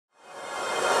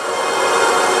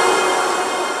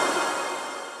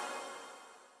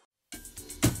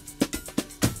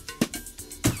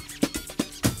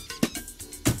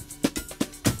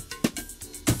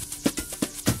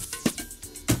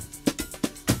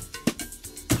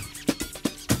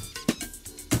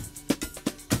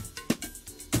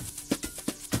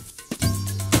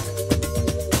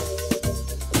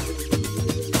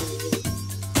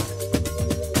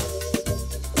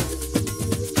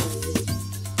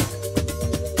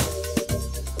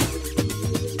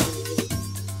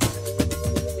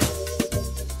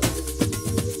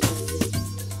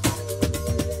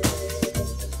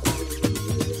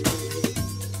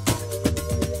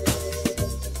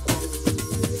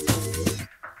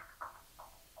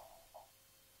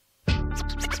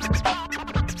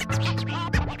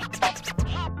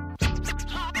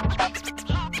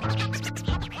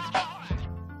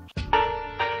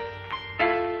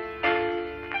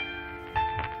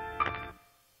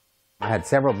I had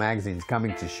several magazines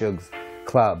coming to Suge's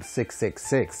Club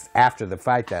 666 after the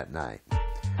fight that night.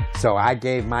 So I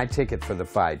gave my ticket for the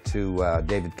fight to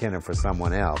David Kinner for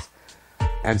someone else.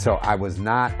 And so I was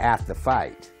not at the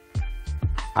fight.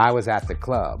 I was at the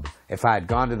club. If I had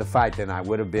gone to the fight, then I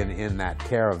would have been in that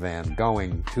caravan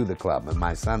going to the club, and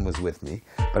my son was with me.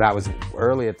 But I was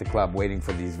early at the club waiting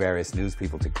for these various news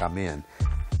people to come in.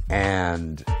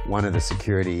 And one of the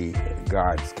security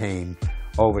guards came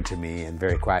over to me and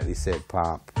very quietly said,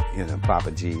 Papa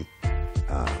G,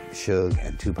 Suge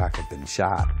and Tupac have been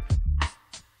shot.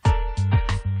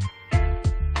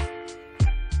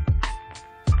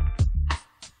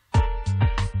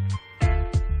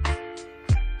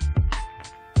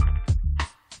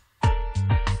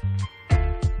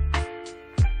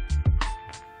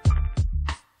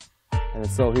 And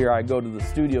so here I go to the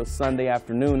studio Sunday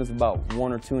afternoon. It's about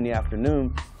 1 or 2 in the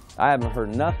afternoon. I haven't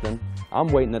heard nothing. I'm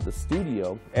waiting at the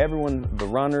studio. Everyone, the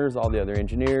runners, all the other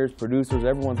engineers, producers,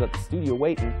 everyone's at the studio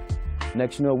waiting.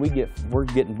 Next you know, we're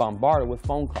getting bombarded with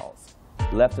phone calls,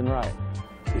 left and right.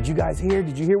 Did you guys hear?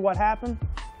 Did you hear what happened?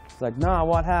 It's like, nah,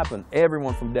 what happened?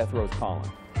 Everyone from Death Row's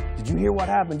calling. Did you hear what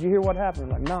happened? Did you hear what happened?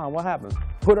 Like, nah, what happened?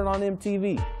 Put it on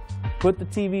MTV. Put the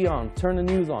TV on. Turn the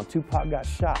news on. Tupac got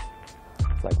shot.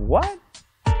 It's like, what?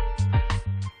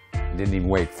 Didn't even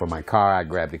wait for my car. I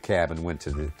grabbed a cab and went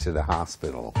to the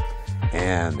hospital.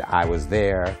 And I was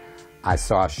there. I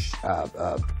saw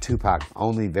Tupac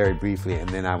only very briefly, and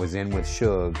then I was in with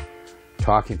Suge,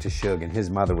 talking to Suge, and his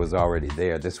mother was already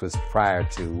there. This was prior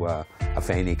to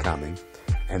Afeni coming.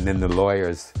 And then the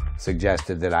lawyers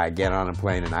suggested that I get on a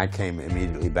plane, and I came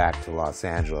immediately back to Los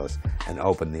Angeles and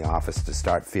opened the office to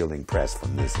start fielding press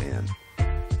from this end.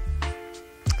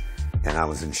 And I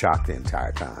was in shock the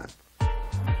entire time.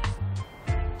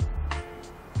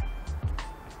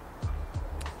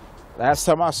 Last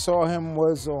time I saw him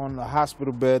was on a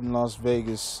hospital bed in Las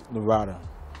Vegas, Nevada.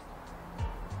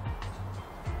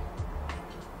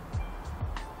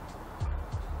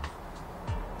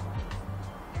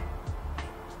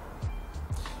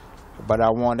 But I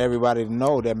want everybody to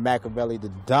know that Machiavelli the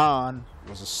Don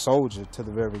was a soldier to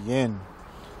the very end.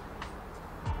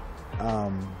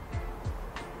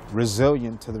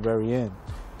 Resilient to the very end.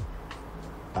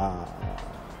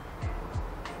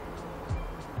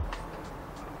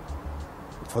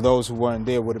 For those who weren't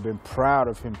there, would have been proud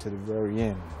of him to the very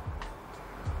end.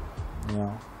 You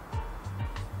know,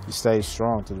 he stayed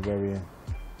strong to the very end.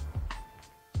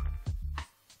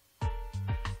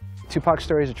 Tupac's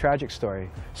story is a tragic story.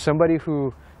 Somebody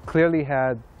who clearly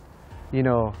had, you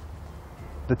know,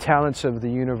 the talents of the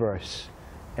universe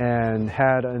and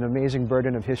had an amazing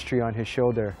burden of history on his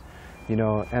shoulder, you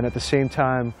know, and at the same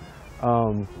time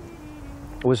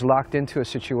was locked into a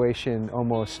situation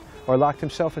almost, or locked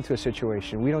himself into a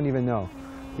situation, we don't even know.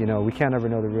 You know, we can't ever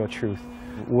know the real truth,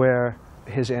 where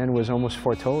his end was almost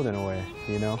foretold in a way,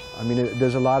 you know? I mean,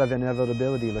 there's a lot of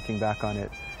inevitability looking back on it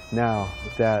now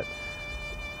that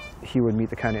he would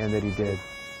meet the kind of end that he did.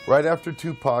 Right after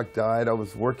Tupac died, I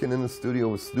was working in the studio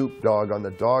with Snoop Dogg on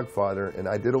The Dogfather, and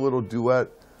I did a little duet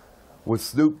with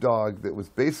Snoop Dogg that was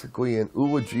basically an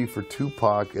eulogy for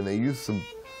Tupac, and they used some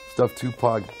stuff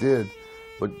Tupac did.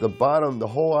 But the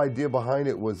whole idea behind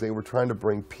it was they were trying to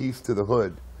bring peace to the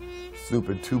hood, Snoop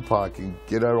and Tupac, and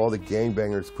get out all the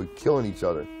gangbangers quit killing each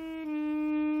other.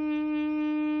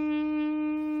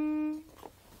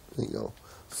 There you go,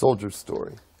 soldier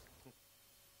story.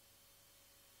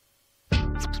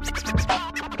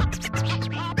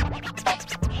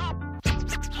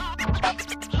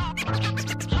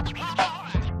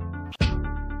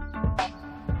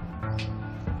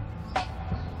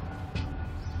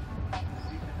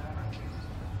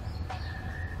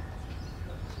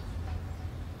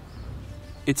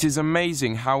 It is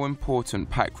amazing how important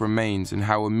Pac remains and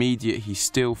how immediate he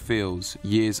still feels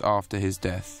years after his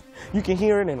death. You can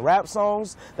hear it in rap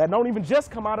songs that don't even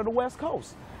just come out of the West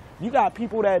Coast. You got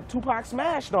people that Tupac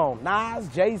smashed on, Nas,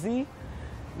 Jay-Z.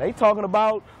 They talking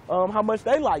about how much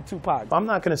they like Tupac. I'm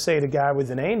not going to say the guy was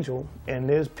an angel, and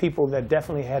there's people that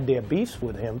definitely had their beefs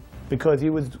with him because he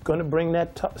was going to bring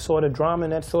that sort of drama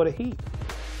and that sort of heat.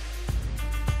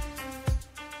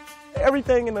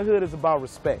 Everything in the hood is about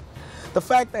respect. The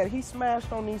fact that he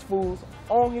smashed on these fools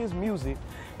on his music,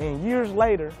 and years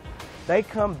later, they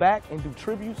come back and do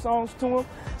tribute songs to him,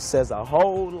 says a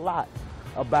whole lot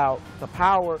about the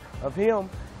power of him,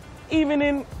 even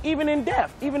in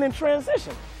death, even in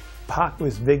transition. Pac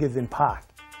was bigger than Pac.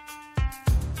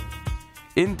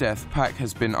 In death, Pac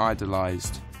has been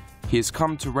idolized. He has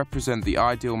come to represent the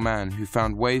ideal man who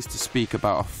found ways to speak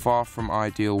about a far from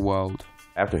ideal world.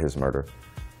 After his murder,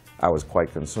 I was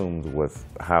quite consumed with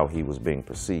how he was being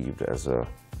perceived as a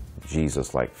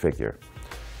Jesus-like figure,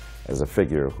 as a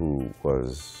figure who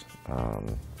was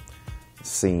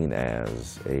seen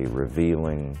as a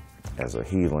revealing, as a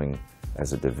healing,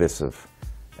 as a divisive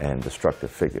and destructive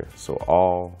figure. So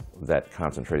all that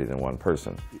concentrated in one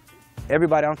person.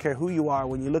 Everybody, I don't care who you are,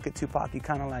 when you look at Tupac, you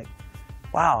kind of like,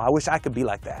 wow, I wish I could be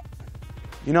like that.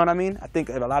 You know what I mean? I think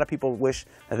a lot of people wish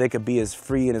that they could be as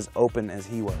free and as open as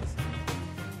he was.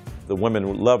 The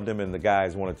women loved him and the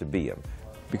guys wanted to be him.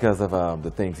 Because of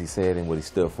the things he said and what he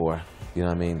stood for. You know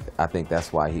what I mean? I think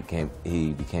that's why he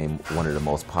became one of the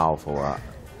most powerful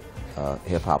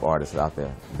hip-hop artists out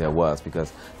there was,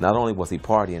 because not only was he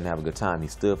partying and having a good time, he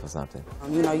stood for something.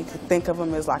 You know, you could think of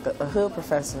him as like a hood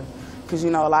professor, because,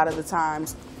 you know, a lot of the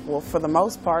times, well, for the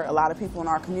most part, a lot of people in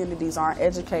our communities aren't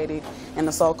educated in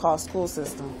the so-called school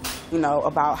system, you know,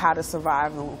 about how to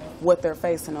survive and what they're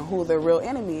facing and who their real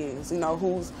enemy is, you know,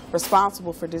 who's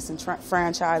responsible for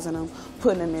disenfranchising them,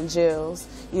 putting them in jails,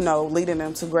 you know, leading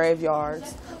them to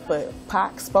graveyards. But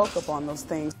Pac spoke up on those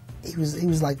things. He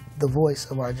was like the voice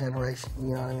of our generation,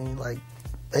 you know what I mean? Like,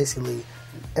 basically,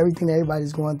 everything that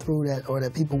everybody's going through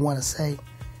that people want to say,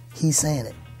 he's saying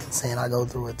it and saying, I go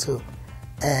through it too.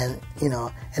 And, you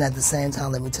know, and at the same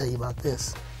time, let me tell you about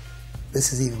this.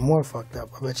 This is even more fucked up.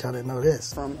 I bet y'all didn't know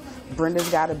this. From Brenda's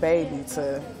Got a Baby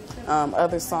to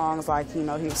other songs like, you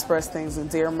know, he expressed things in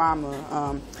Dear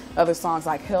Mama, other songs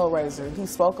like Hellraiser. He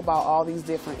spoke about all these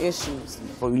different issues.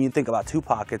 But when you think about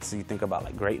Tupac, you think about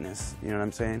like greatness, you know what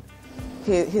I'm saying?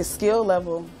 His skill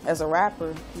level as a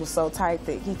rapper was so tight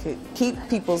that he could keep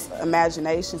people's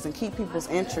imaginations and keep people's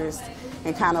interest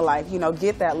and kind of like, you know,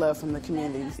 get that love from the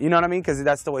communities. You know what I mean? Because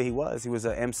that's the way he was. He was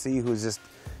an MC who was just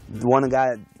one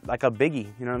guy, like a Biggie,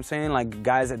 you know what I'm saying? Like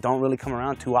guys that don't really come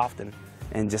around too often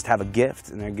and just have a gift,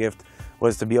 and their gift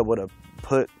was to be able to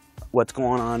put what's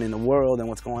going on in the world and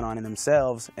what's going on in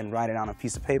themselves and write it on a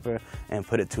piece of paper and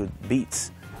put it to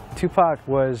beats. Tupac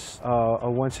was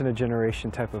a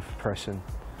once-in-a-generation type of person,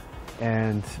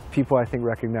 and people, I think,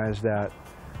 recognize that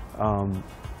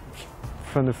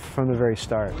from the very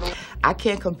start. I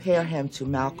can't compare him to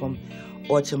Malcolm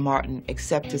or to Martin,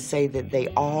 except to say that they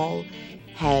all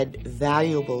had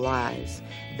valuable lives.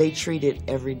 They treated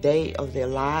every day of their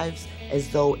lives as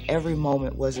though every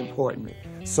moment was important.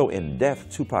 So in death,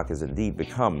 Tupac has indeed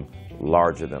become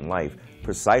larger than life,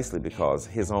 precisely because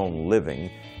his own living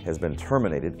has been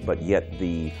terminated, but yet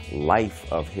the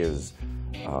life of his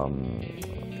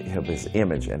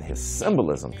image and his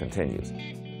symbolism continues.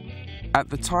 At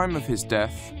the time of his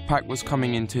death, Pac was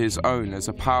coming into his own as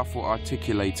a powerful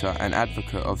articulator and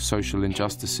advocate of social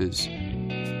injustices.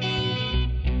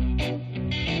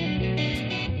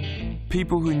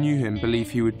 People who knew him believe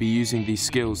he would be using these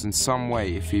skills in some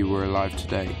way if he were alive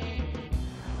today.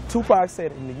 Tupac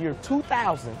said in the year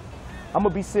 2000, I'm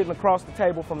going to be sitting across the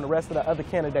table from the rest of the other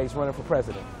candidates running for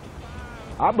president.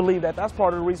 I believe that that's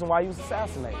part of the reason why he was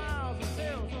assassinated.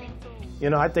 You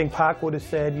know, I think Pac would have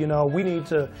said, you know,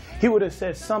 he would have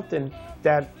said something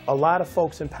that a lot of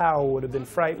folks in power would have been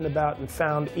frightened about and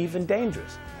found even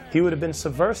dangerous. He would have been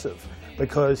subversive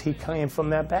because he came from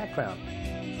that background.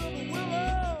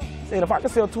 And if I can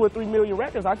sell 2 or 3 million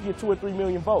records, I can get 2 or 3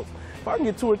 million votes. If I can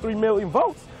get 2 or 3 million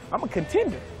votes, I'm a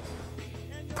contender.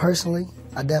 Personally,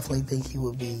 I definitely think he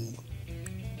would be,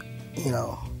 you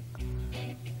know,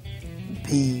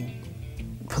 be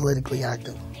politically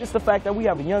active. Just the fact that we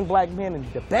have a young black man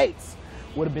in debates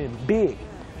would have been big,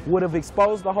 would have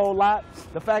exposed a whole lot.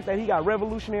 The fact that he got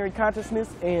revolutionary consciousness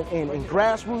and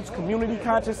grassroots community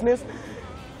consciousness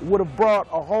would have brought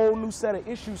a whole new set of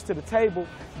issues to the table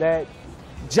that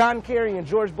John Kerry and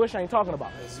George Bush ain't talking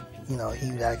about. You know,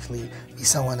 he would actually be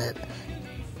someone that,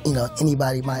 you know,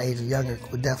 anybody my age or younger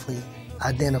would definitely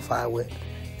identify with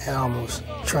and almost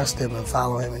trust him and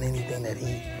follow him in anything that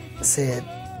he said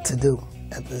to do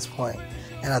at this point.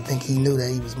 And I think he knew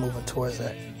that he was moving towards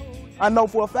that. I know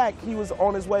for a fact he was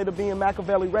on his way to being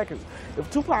Machiavelli Records. If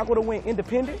Tupac would have went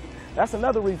independent, that's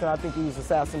another reason I think he was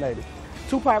assassinated.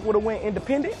 Tupac would have went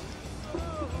independent,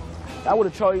 that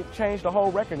would have changed the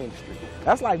whole record industry.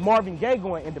 That's like Marvin Gaye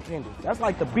going independent. That's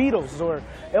like the Beatles or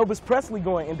Elvis Presley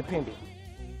going independent.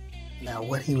 Now,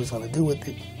 what he was going to do with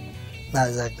it, not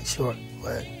exactly sure,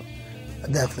 but I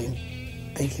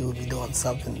definitely think he would be doing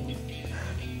something,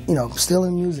 you know, still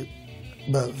in music,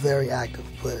 but very active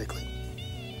politically.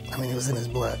 I mean, it was in his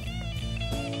blood.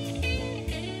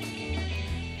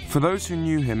 For those who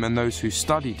knew him and those who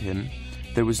studied him,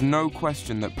 there was no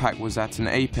question that Pac was at an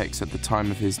apex at the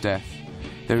time of his death.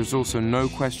 There is also no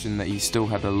question that he still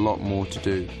had a lot more to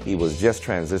do. He was just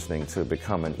transitioning to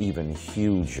become an even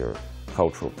huger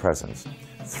cultural presence.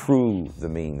 through the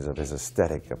means of his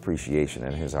aesthetic appreciation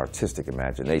and his artistic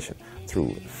imagination,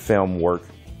 through film work,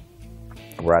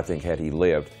 where I think had he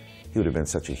lived, he would have been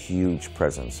such a huge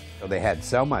presence. So they had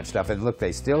so much stuff, and look,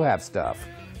 they still have stuff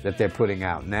that they're putting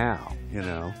out now, you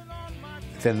know.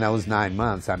 Within those 9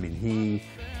 months, I mean,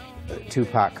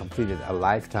 Tupac completed a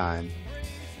lifetime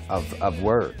of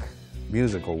work,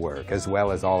 musical work, as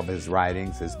well as all of his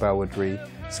writings, his poetry,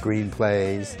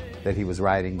 screenplays that he was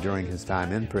writing during his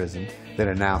time in prison, that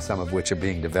are now some of which are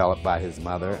being developed by his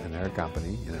mother and her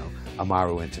company, you know,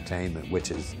 Amaru Entertainment,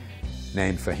 which is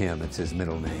named for him. It's his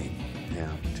middle name, yeah,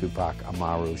 Tupac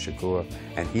Amaru Shakur.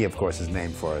 And he, of course, is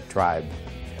named for a tribe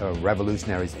of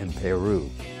revolutionaries in Peru.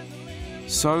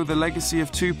 So the legacy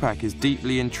of Tupac is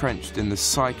deeply entrenched in the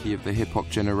psyche of the hip-hop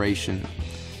generation.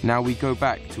 Now we go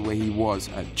back to where he was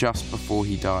at just before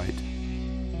he died.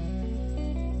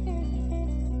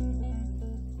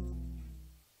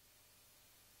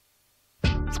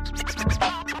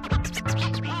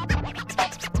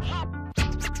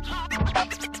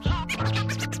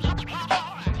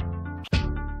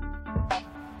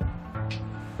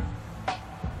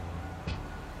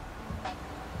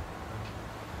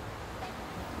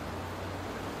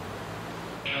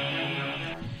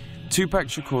 Tupac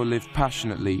Shakur lived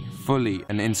passionately, fully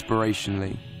and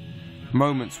inspirationally.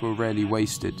 Moments were rarely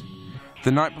wasted.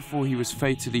 The night before he was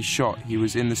fatally shot, he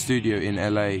was in the studio in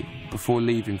LA before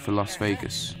leaving for Las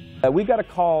Vegas. We got a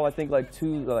call, I think like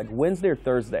Wednesday or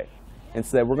Thursday, and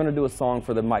said we're going to do a song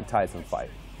for the Mike Tyson fight.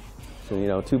 So, you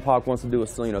know, Tupac wants to do a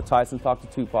song, you know, Tyson talked to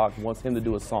Tupac, wants him to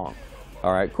do a song.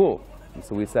 All right, cool. And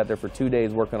so we sat there for 2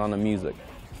 days working on the music.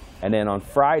 And then on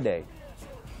Friday,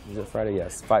 was it Friday?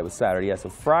 Yes, fight was Saturday. Yeah, so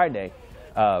Friday,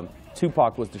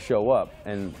 Tupac was to show up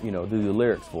and, you know, do the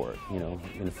lyrics for it, you know,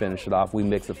 and finish it off. We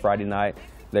mix it Friday night.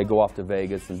 They go off to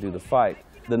Vegas and do the fight.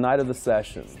 The night of the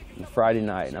session, Friday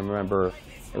night, and I remember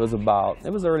it was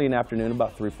early in the afternoon,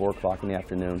 about 3, 4 o'clock in the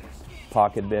afternoon.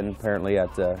 Pac had been apparently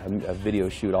at a video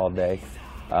shoot all day.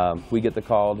 We get the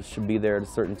call, should be there at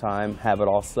a certain time, have it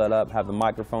all set up, have the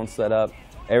microphone set up.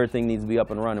 Everything needs to be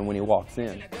up and running when he walks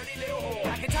in.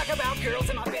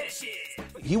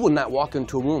 He would not walk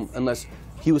into a room unless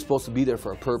he was supposed to be there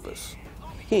for a purpose.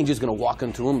 He ain't just gonna walk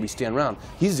into a room and be standing around.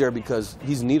 He's there because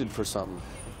he's needed for something.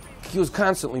 He was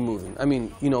constantly moving. I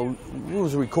mean, you know, he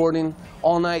was recording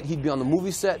all night. He'd be on the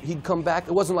movie set. He'd come back.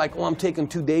 It wasn't like, oh, I'm taking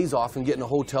 2 days off and getting a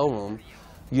hotel room,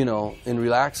 you know, and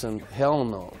relaxing. Hell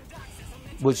no.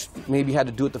 Which maybe had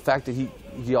to do with the fact that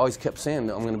he always kept saying,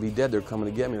 I'm going to be dead. They're coming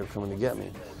to get me. They're coming to get me.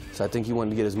 So I think he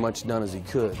wanted to get as much done as he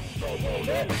could.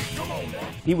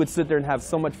 He would sit there and have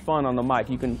so much fun on the mic.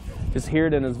 You can just hear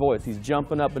it in his voice. He's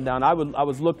jumping up and down. I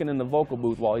was looking in the vocal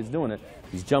booth while he's doing it.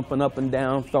 He's jumping up and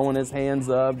down, throwing his hands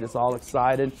up, just all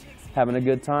excited, having a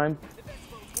good time.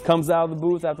 Comes out of the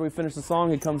booth after we finish the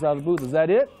song. He comes out of the booth. Is that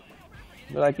it?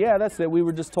 We're like, yeah, that's it. We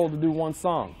were just told to do one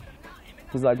song.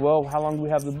 He's like, well, how long do we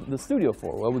have the studio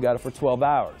for? Well, we got it for 12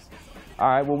 hours. All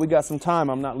right, well, we got some time.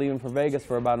 I'm not leaving for Vegas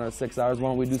for about another 6 hours. Why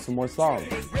don't we do some more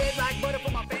songs?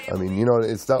 I mean, you know,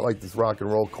 it's not like these rock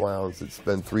and roll clowns that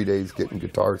spend 3 days getting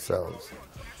guitar sounds.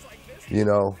 You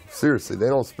know, seriously, they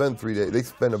don't spend 3 days. They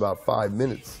spend about 5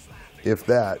 minutes, if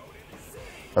that.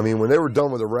 I mean, when they were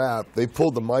done with the rap, they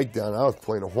pulled the mic down. I was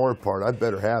playing a horn part. I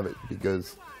better have it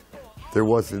because there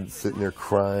wasn't sitting there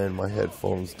crying, my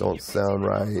headphones don't sound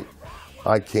right.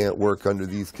 I can't work under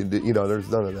these conditions. You know, there's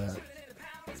none of that.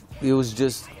 It was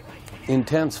just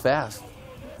intense, fast.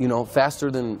 You know,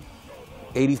 faster than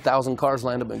 80,000 cars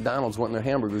lined up at McDonald's wanting their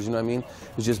hamburgers, you know what I mean?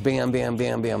 It was just bam, bam,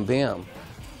 bam, bam, bam.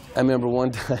 I remember one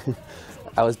time,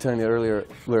 I was telling you earlier,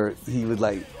 where he would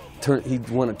like, he'd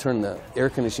want to turn the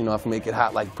air conditioning off and make it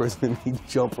hot like prison. He'd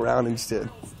jump around and shit.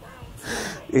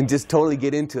 And just totally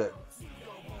get into it.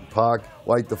 Pac,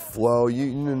 like the flow,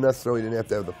 you necessarily didn't have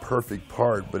to have the perfect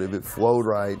part, but if it flowed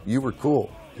right, you were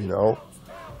cool, you know?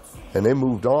 And they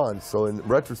moved on, so in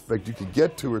retrospect, you could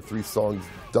get 2 or 3 songs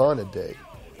done a day.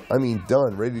 I mean,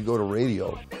 done, ready to go to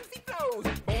radio.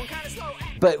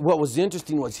 But what was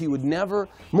interesting was he would never,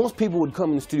 most people would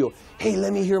come in the studio, hey,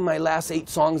 let me hear my last 8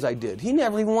 songs I did. He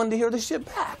never even wanted to hear the shit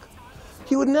back.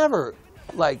 He would never,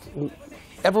 like,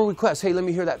 ever request, hey, let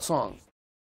me hear that song.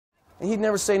 And he'd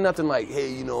never say nothing like,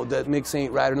 hey, you know, that mix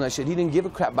ain't right or that shit. He didn't give a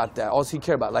crap about that. All he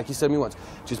cared about, like he said to me once,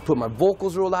 just put my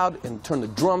vocals real loud and turn the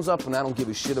drums up, and I don't give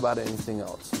a shit about anything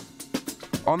else.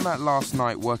 On that last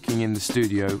night working in the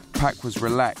studio, Pac was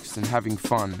relaxed and having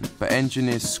fun, but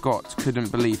engineer Scott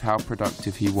couldn't believe how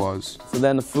productive he was. So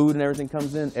then the food and everything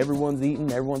comes in, everyone's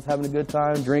eating, everyone's having a good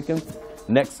time, drinking.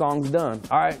 Next song's done.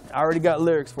 All right, I already got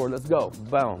lyrics for it, let's go.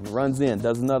 Boom, runs in,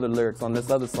 does another lyrics on this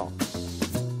other song.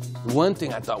 One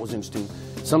thing I thought was interesting,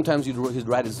 Sometimes he'd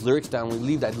write his lyrics down. When we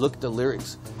leave, I'd look at the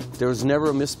lyrics. There was never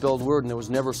a misspelled word, and there was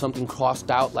never something crossed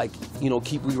out like, you know,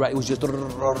 keep rewriting. It was just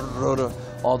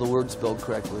all the words spelled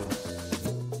correctly.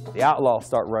 The Outlaws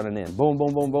start running in. Boom,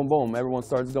 boom, boom, boom, boom. Everyone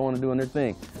starts going and doing their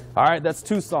thing. All right, that's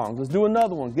 2 songs. Let's do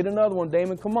another one. Get another one,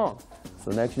 Damon, come on.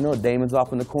 So next you know, Damon's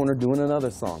off in the corner doing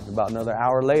another song. About another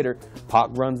hour later, Pac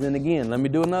runs in again. Let me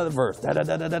do another verse.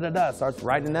 Da-da-da-da-da-da. Starts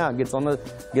writing out, gets on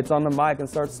the mic and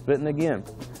starts spitting again.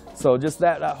 So just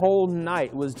that whole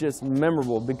night was just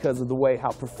memorable because of the way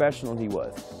how professional he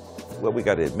was. What we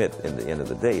got to admit in the end of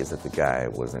the day is that the guy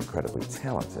was incredibly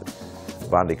talented.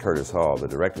 Bondi Curtis Hall, the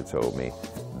director, told me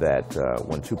that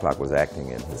when Tupac was acting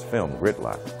in his film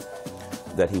Gridlock,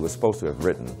 that he was supposed to have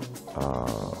written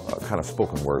a kind of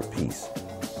spoken word piece,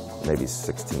 maybe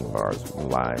 16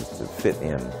 lines to fit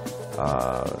in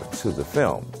to the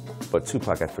film. But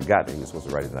Tupac had forgotten that he was supposed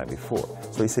to write it the night before.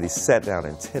 So he said he sat down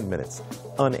in 10 minutes,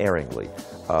 unerringly,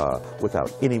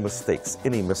 without any mistakes,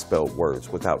 any misspelled words,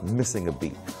 without missing a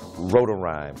beat, wrote a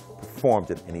rhyme, performed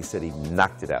it, and he said he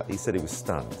knocked it out. He said he was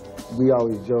stunned. We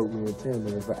always joke when we're 10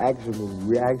 minutes for action movie.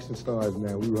 We're action stars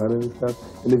now. We running and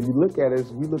stuff. And if you look at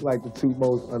us, we look like the 2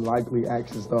 most unlikely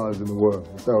action stars in the world.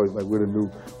 It's always like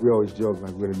we always joke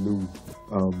like we're the new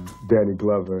Danny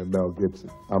Glover and Mel Gibson.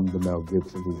 I'm the Mel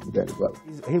Gibson, he's the Danny Glover.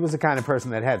 He was the kind of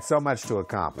person that had so much to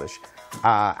accomplish.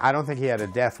 I don't think he had a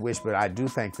death wish, but I do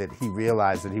think that he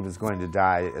realized that he was going to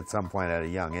die at some point at a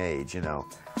young age, you know.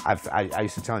 I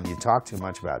used to tell him, you talk too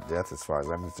much about death as far as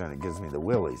I'm concerned, it gives me the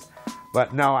willies.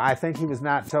 But no, I think he was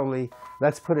not totally,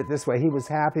 let's put it this way, he was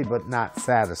happy but not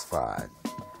satisfied.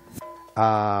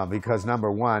 Because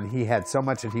number one, he had so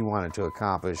much that he wanted to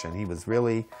accomplish, and he was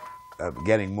really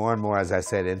getting more and more, as I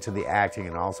said, into the acting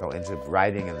and also into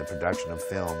writing and the production of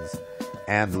films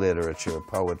and literature,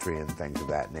 poetry and things of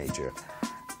that nature.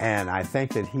 And I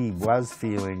think that he was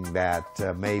feeling that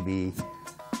maybe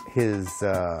his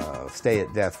stay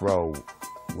at death row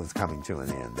was coming to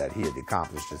an end, that he had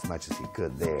accomplished as much as he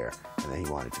could there, and that he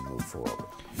wanted to move forward.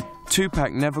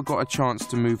 Tupac never got a chance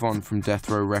to move on from Death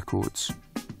Row Records.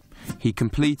 He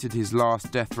completed his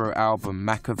last Death Row album,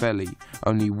 Machiavelli,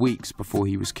 only weeks before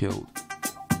he was killed.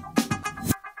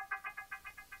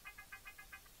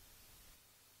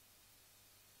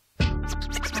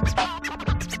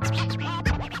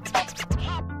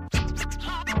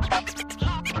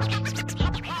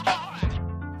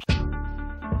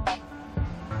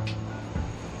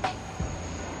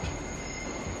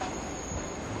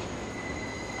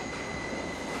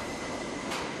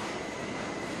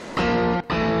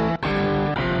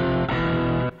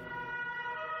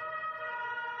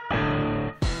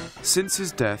 Since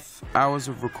his death, hours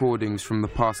of recordings from the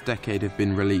past decade have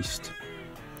been released.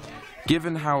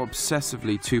 Given how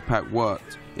obsessively Tupac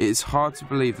worked, it is hard to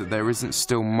believe that there isn't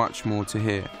still much more to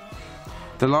hear.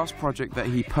 The last project that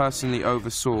he personally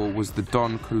oversaw was the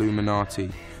Don Columinati,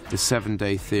 the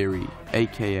 7-Day Theory,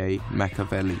 aka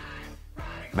Machiavelli.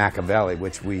 Machiavelli,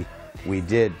 which we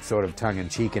did sort of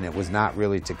tongue-in-cheek, and it was not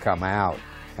really to come out.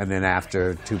 And then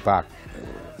after Tupac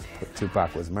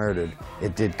was murdered,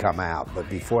 it did come out. But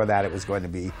before that, it was going to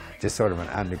be just sort of an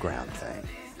underground thing.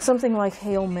 Something like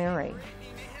Hail Mary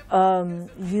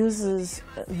uses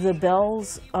the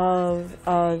bells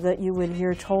that you would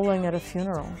hear tolling at a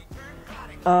funeral.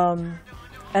 And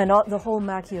the whole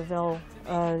Machiavelli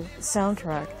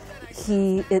soundtrack,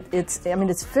 I mean,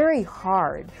 it's very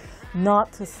hard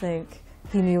not to think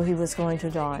he knew he was going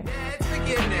to die.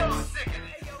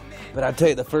 But I tell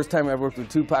you, the first time I worked with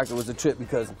Tupac, it was a trip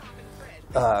because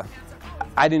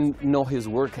I didn't know his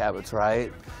work habits,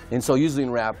 right? And so usually in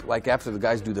rap, like after the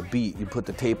guys do the beat, you put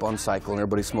the tape on cycle and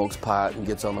everybody smokes pot and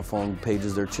gets on the phone,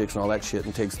 pages their chicks and all that shit,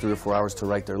 and takes 3 or 4 hours to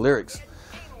write their lyrics.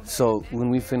 So when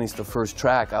we finished the first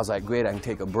track, I was like, great, I can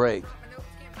take a break.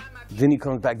 Then he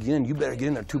comes back in, you better get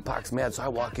in there, Tupac's mad. So I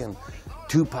walk in,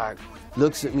 Tupac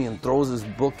looks at me and throws his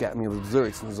book at me with his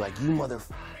lyrics, and he's like, you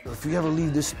motherfucker, if you ever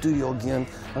leave this studio again,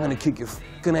 I'm gonna kick your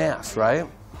fucking ass, right?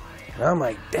 And I'm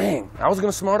like, dang, I was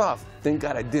gonna smart off. Thank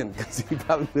God I didn't, because he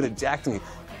probably would have jacked me.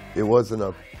 It wasn't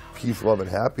a peace, love, and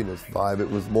happiness vibe. It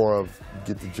was more of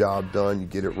get the job done, you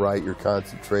get it right, you're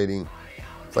concentrating.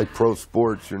 It's like pro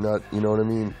sports, you're not, you know what I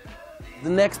mean? The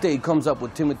next day he comes up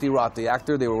with Timothy Roth, the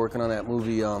actor. They were working on that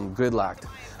movie Gridlocked,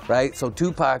 right? So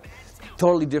Tupac,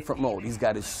 totally different mode. He's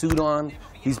got his suit on,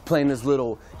 he's playing this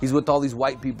little, he's with all these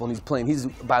white people and he's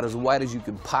about as white as you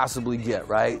could possibly get,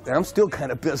 right? And I'm still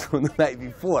kind of pissed from the night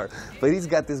before, but he's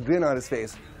got this grin on his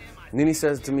face. And then he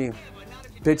says to me,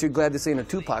 "Bet you're glad this ain't a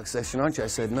Tupac session, aren't you?" I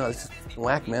said, "No, it's just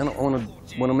whack, man. I want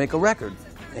to make a record."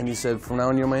 And he said, "From now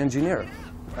on, you're my engineer."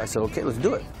 I said, okay, let's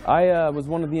do it. I was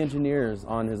one of the engineers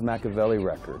on his Machiavelli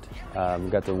record.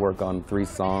 Got to work on 3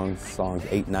 songs, songs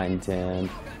 8, 9, 10.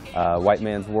 White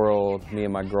Man's World, Me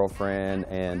and My Girlfriend,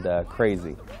 and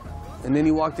Crazy. And then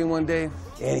he walked in one day,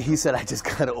 and he said, I just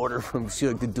got an order from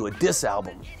Suge to do a diss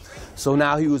album. So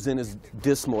now he was in his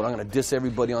diss mode. I'm going to diss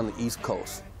everybody on the East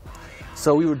Coast.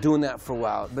 So we were doing that for a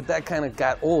while, but that kind of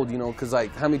got old, you know, because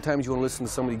like, how many times you want to listen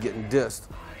to somebody getting dissed?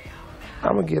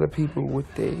 I'm going to give the people what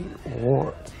they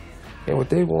want. And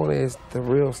what they want is the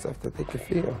real stuff that they can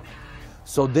feel.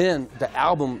 So then the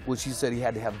album, which he said he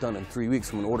had to have done in 3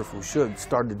 weeks from an order from Suge,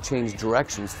 started to change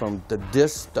directions from the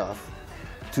diss stuff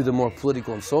to the more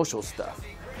political and social stuff.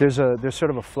 There's sort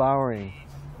of a flowering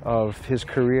of his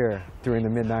career during the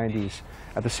mid-90s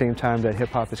at the same time that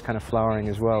hip-hop is kind of flowering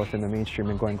as well within the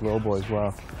mainstream and going global as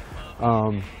well.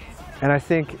 And I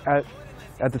think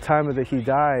at the time that he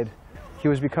died, he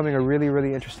was becoming a really,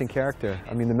 really interesting character.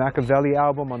 I mean, the Machiavelli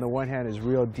album on the one hand is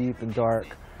real deep and dark,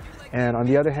 and on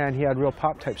the other hand, he had real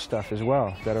pop-type stuff as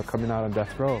well that are coming out on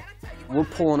Death Row. We're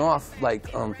pulling off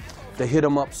like the Hit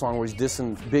 'Em Up song where he's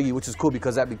dissing Biggie, which is cool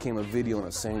because that became a video and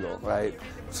a single, right?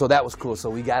 So that was cool,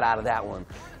 so we got out of that one.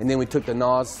 And then we took the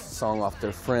Nas song off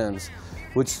Their Friends,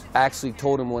 which I actually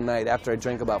told him one night after I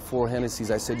drank about 4 Hennessy's,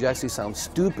 I said, you actually sound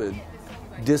stupid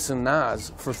dissing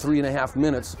Nas for 3.5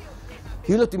 minutes.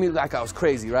 He looked at me like I was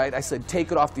crazy, right? I said,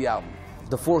 take it off the album.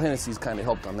 The 4 Hennessy's kind of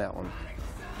helped on that one.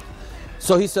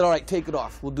 So he said, all right, take it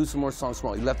off. We'll do some more songs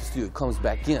tomorrow. He left the studio, comes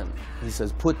back in. He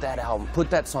says, put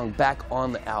that song back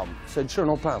on the album. I said, sure,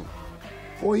 no problem.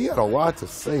 Boy, he had a lot to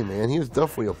say, man. He was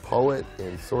definitely a poet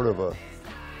and sort of a,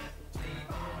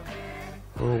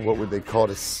 oh, what would they call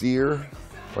it, a seer?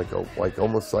 Like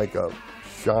almost like a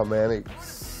shamanic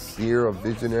seer, a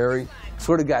visionary.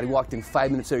 Swear to God, he walked in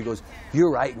 5 minutes later, he goes, you're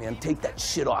right, man, take that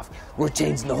shit off. We're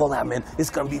changing the whole album, man.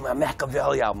 It's gonna be my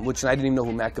Machiavelli album, which I didn't even know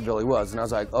who Machiavelli was. And I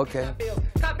was like, okay.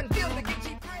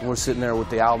 And we're sitting there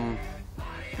with the album,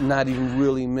 not even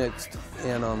really mixed.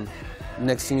 And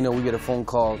next thing you know, we get a phone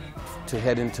call to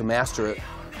head in to master it.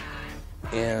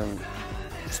 And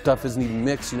stuff isn't even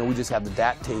mixed, you know, we just have the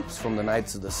DAT tapes from the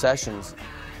nights of the sessions.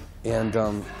 And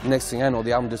next thing I know,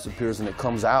 the album disappears and it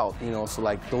comes out, you know, so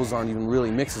like those aren't even really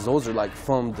mixes, those are like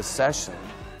from the session.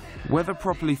 Whether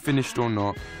properly finished or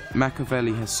not,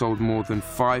 Machiavelli has sold more than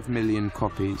 5 million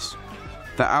copies.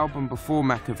 The album before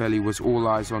Machiavelli was All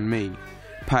Eyes on Me,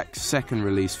 Pac's second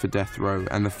release for Death Row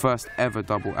and the first ever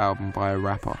double album by a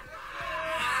rapper.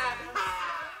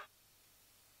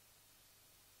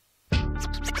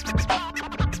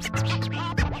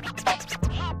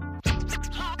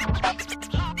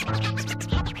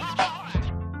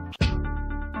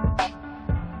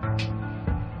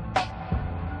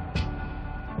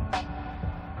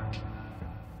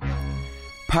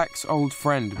 Pac's old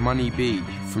friend Money B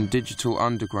from Digital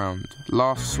Underground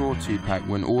last saw Tupac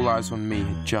when All Eyes on Me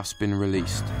had just been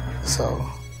released. So,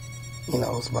 you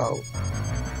know, it was about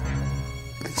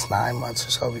at least 9 months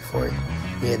or so before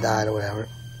he had died or whatever.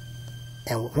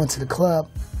 And went to the club,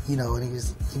 you know, and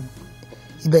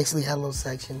he basically had a little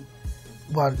section,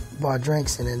 bought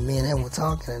drinks, and then me and him were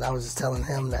talking, and I was just telling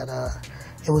him that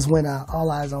it was when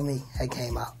All Eyes on Me had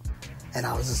came out. And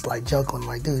I was just like joking,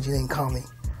 like, dude, you didn't call me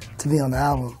to be on the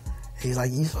album. And he's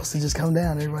like, you supposed to just come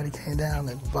down. Everybody came down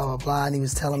and blah, blah, blah. And he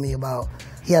was telling me about,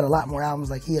 he had a lot more albums,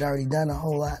 like he had already done a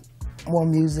whole lot more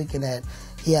music, and that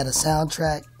he had a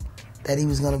soundtrack that he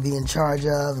was going to be in charge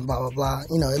of, and blah, blah, blah.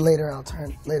 You know, it later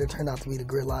turned out to be the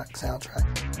Gridlock soundtrack.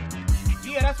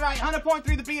 Yeah, that's right.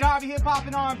 100.3 The Beat, Harvey, Hip Hop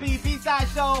and R&B, B-Side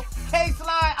Show.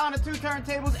 K-Sly on the 2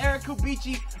 turntables. Eric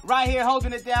Kubici right here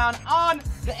holding it down on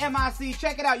the MIC.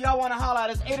 Check it out. Y'all want to holler at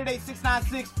us.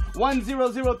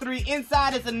 888-696-1003.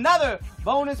 Inside is another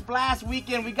bonus blast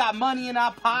weekend. We got money in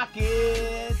our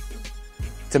pockets.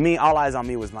 To me, All Eyes on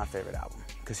Me was my favorite album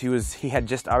because he had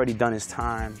just already done his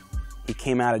time. He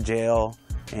came out of jail,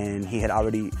 and he had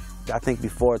already, I think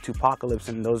before Tupacalypse,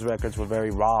 and those records were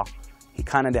very raw. He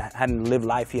kind of hadn't lived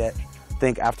life yet. I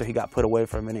think after he got put away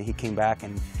for a minute, he came back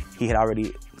and he had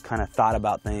already kind of thought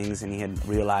about things, and he had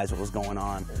realized what was going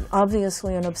on.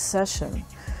 Obviously an obsession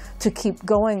to keep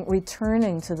going,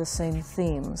 returning to the same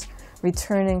themes,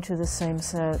 returning to the same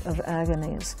set of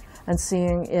agonies, and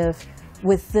seeing if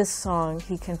with this song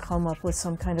he can come up with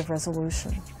some kind of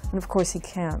resolution. And of course he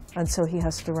can't, and so he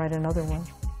has to write another one.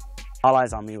 All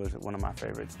Eyes on Me was one of my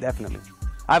favorites, definitely.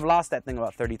 I've lost that thing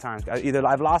about 30 times. Either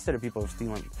I've lost it or people have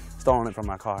stolen it from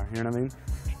my car, you know what I mean?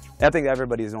 I think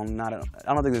everybody's on, I don't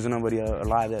think there's nobody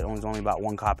alive that owns only about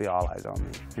 1 copy of All Eyes on Me,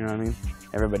 you know what I mean?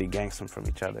 Everybody gangs them from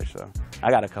each other, so.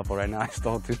 I got a couple right now I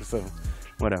stole too, so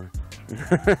whatever.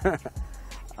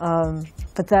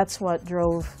 But that's what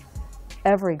drove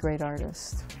every great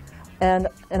artist. And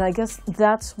I guess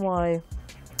that's why,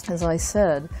 as I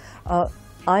said,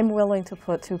 I'm willing to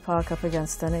put Tupac up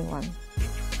against anyone.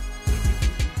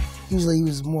 Usually he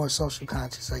was more social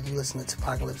conscious, like you listen to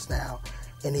Tupacalypse Now,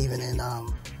 and even in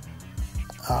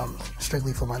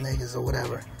Strictly for My Niggas or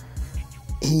whatever,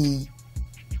 he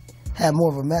had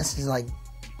more of a message, like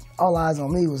All Eyes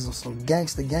on Me was some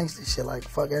gangster shit, like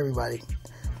fuck everybody.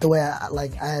 The way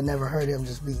I had never heard him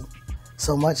just be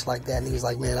so much like that, and he was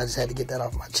like, man, I just had to get that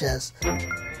off my chest.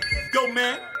 Yo,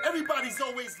 man, everybody's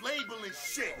always labeling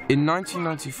shit. In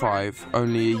 1995,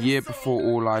 only a year before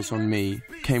All Eyes on Me,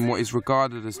 came what is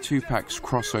regarded as Tupac's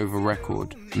crossover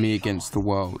record, Me Against the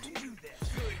World.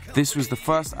 This was the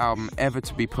first album ever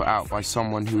to be put out by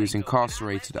someone who was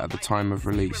incarcerated at the time of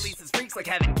release.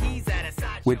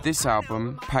 With this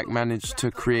album, Pac managed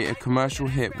to create a commercial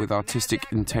hit with artistic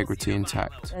integrity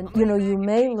intact. And you know, you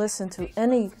may listen to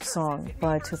any song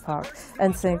by Tupac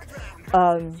and think,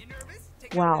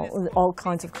 wow, all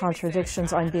kinds of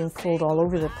contradictions, I'm being pulled all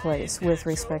over the place with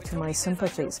respect to my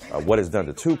sympathies. What is done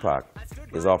to Tupac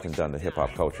is often done to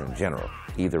hip-hop culture in general.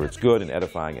 Either it's good and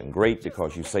edifying and great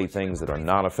because you say things that are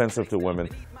non-offensive to women,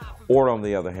 or on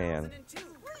the other hand,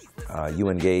 you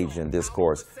engage in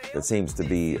discourse that seems to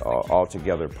be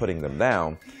altogether putting them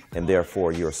down, and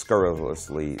therefore you're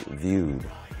scurrilously viewed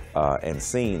and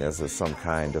seen as some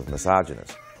kind of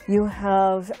misogynist. You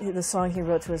have the song he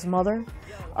wrote to his mother.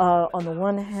 On the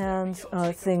one hand,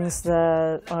 things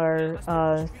that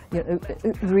are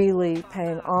really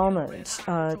paying homage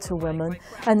to women,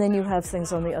 and then you have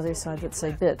things on the other side that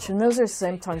say bitch. And those are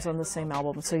sometimes on the same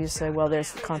album, so you say, well,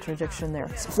 there's contradiction there.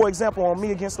 For example, on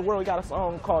Me Against the World, he got a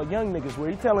song called Young Niggas, where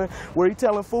he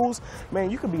telling fools, man,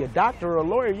 you could be a doctor or a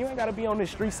lawyer, you ain't got to be on the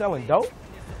street selling dope.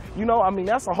 You know, I mean,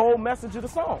 that's the whole message of the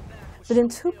song. But in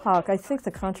Tupac, I think the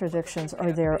contradictions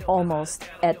are there almost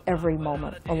at every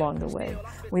moment along the way.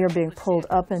 We are being pulled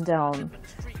up and down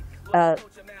at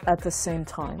the same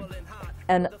time.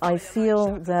 And I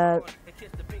feel that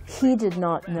he did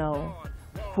not know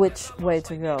which way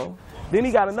to go. Then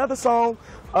he got another song,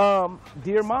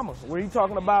 Dear Mama, where he's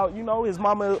talking about, you know, his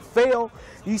mama failed.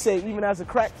 He said, even as a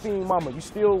crack fiend mama, you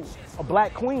still a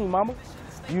black queen, mama.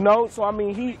 You know, so I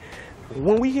mean,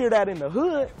 when we hear that in the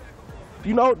hood,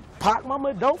 you know, Pac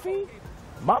mama, dope fiend,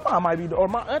 my mom might be, or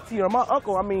my auntie or my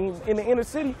uncle. I mean, in the inner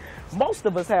city, most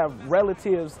of us have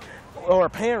relatives or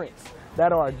parents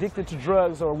that are addicted to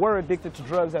drugs or were addicted to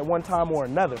drugs at one time or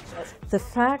another. The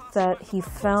fact that he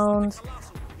found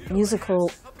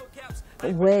musical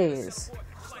ways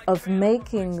of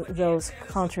making those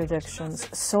contradictions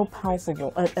so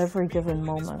palpable at every given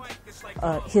moment,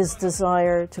 his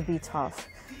desire to be tough,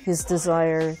 his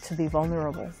desire to be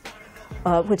vulnerable,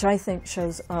 which I think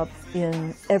shows up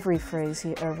in every phrase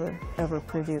he ever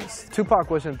produced.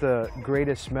 Tupac wasn't the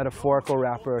greatest metaphorical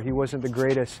rapper. He wasn't the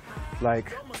greatest,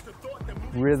 like,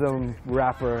 rhythm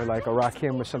rapper like a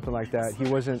Rakim or something like that. He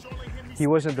wasn't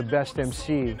the best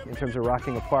MC in terms of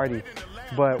rocking a party.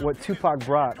 But what Tupac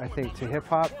brought, I think, to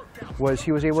hip-hop was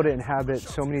he was able to inhabit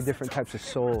so many different types of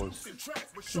souls.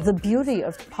 The beauty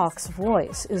of Pac's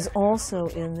voice is also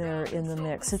in there in the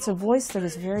mix. It's a voice that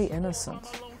is very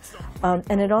innocent.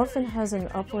 And it often has an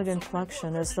upward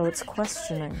inflection as though it's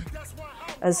questioning,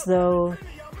 as though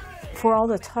for all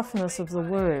the toughness of the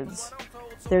words,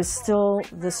 there's still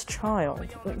this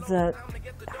child that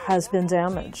has been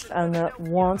damaged and that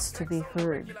wants to be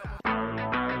heard.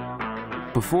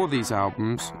 Before these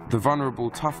albums, the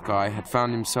vulnerable tough guy had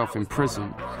found himself in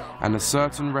prison, and a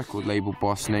certain record label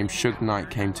boss named Suge Knight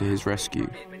came to his rescue.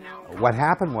 What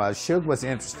happened was Suge was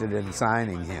interested in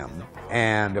signing him,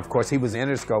 and of course he was an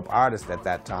Interscope artist at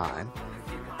that time.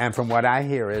 And from what I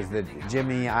hear is that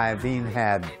Jimmy Iovine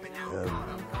had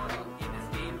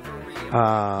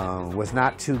was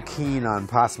not too keen on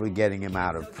possibly getting him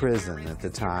out of prison at the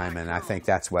time, and I think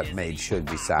that's what made Suge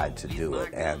decide to do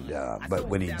it. And but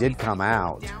when he did come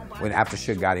out, after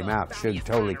Suge got him out, Suge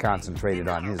totally concentrated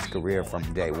on his career from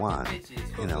day one,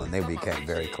 you know, and they became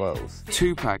very close.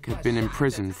 Tupac had been in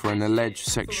prison for an alleged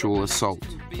sexual assault.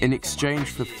 In exchange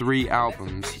for 3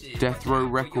 albums, Death Row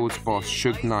Records boss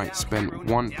Suge Knight spent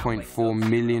 $1.4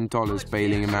 million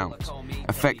bailing him out,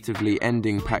 effectively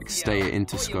ending Pac's stay at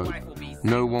Interscope.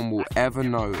 No one will ever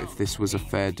know if this was a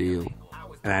fair deal.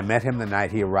 And I met him the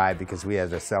night he arrived because we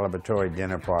had a celebratory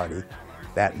dinner party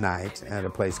that night at a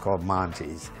place called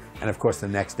Monty's. And of course the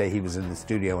next day he was in the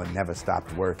studio and never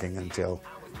stopped working until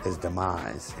his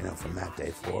demise, you know, from that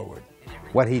day forward.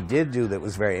 What he did do that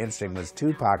was very interesting was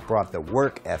Tupac brought the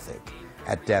work ethic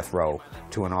at Death Row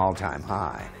to an all-time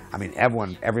high. I mean,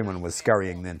 everyone was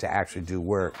scurrying then to actually do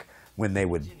work when they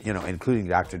would, you know, including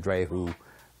Dr. Dre, who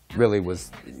really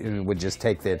was, would just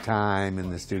take their time in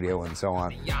the studio and so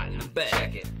on.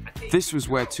 This was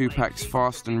where Tupac's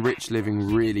fast and rich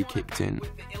living really kicked in.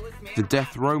 The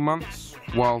death row months,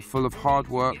 while full of hard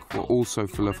work, were also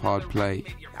full of hard play.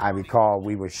 I recall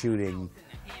we were shooting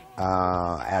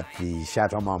at the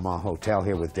Chateau Marmont Hotel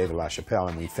here with David LaChapelle,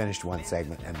 and we finished one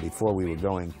segment, and before we were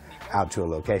going out to a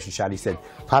location shot, he said,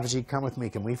 "Papa G, come with me,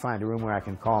 can we find a room where I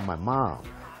can call my mom?"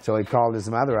 So he called his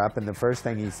mother up, and the first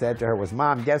thing he said to her was,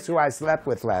 "Mom, guess who I slept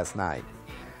with last night?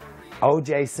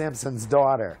 O.J. Simpson's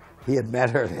daughter." He had met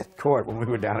her at court when we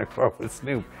were down at court with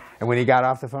Snoop. And when he got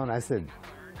off the phone, I said,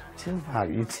 "Tupac,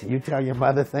 you tell your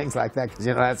mother things like that?" Because,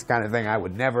 you know, that's the kind of thing I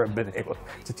would never have been able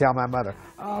to tell my mother.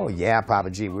 "Oh, yeah,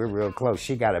 Papa G, we're real close."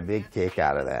 She got a big kick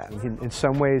out of that. In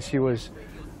some ways, he was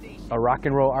a rock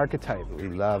and roll archetype. We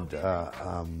loved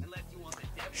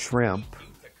shrimp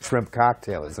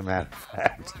cocktail, as a matter of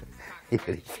fact. He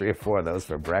could eat 3 or 4 of those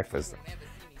for breakfast.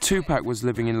 Tupac was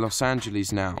living in Los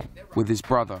Angeles now with his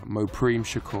brother, Mopreme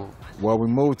Shakur. Well, we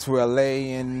moved to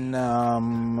LA in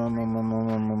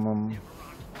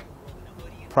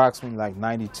approximately like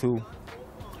 92.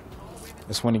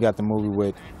 That's when he got the movie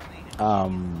with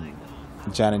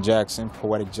Janet Jackson,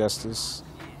 Poetic Justice.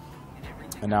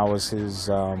 And I was his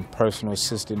personal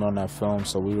assistant on that film,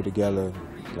 so we were together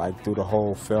like through the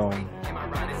whole film.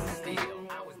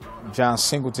 John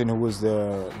Singleton, who was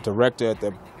the director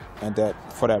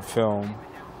for that film,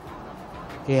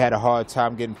 he had a hard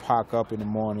time getting Pac up in the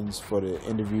mornings for the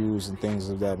interviews and things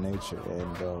of that nature.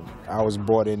 And I was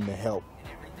brought in to help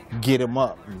get him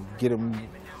up and get him,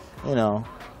 you know,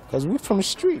 because we're from the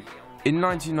street. In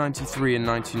 1993 and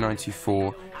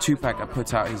 1994, Tupac had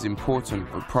put out his important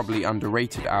but probably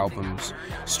underrated albums,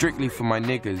 Strictly for My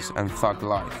Niggas and Thug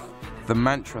Life. The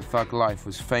mantra Thug Life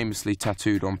was famously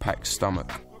tattooed on Pac's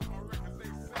stomach.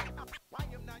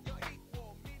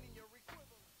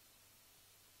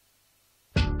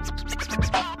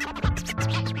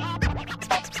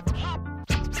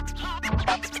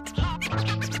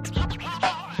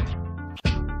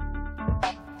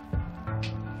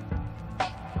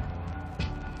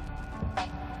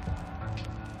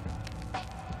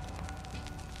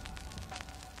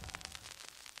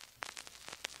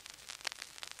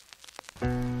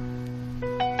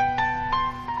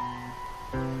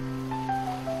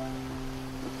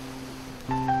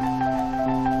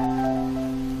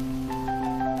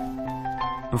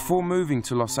 Before moving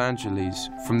to Los Angeles,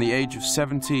 from the age of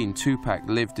 17, Tupac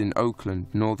lived in Oakland,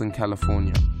 Northern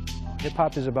California.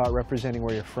 Hip-hop is about representing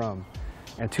where you're from.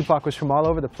 And Tupac was from all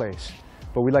over the place,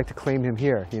 but we like to claim him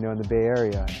here, you know, in the Bay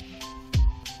Area.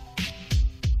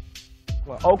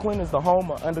 Well, Oakland is the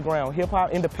home of underground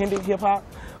hip-hop, independent hip-hop.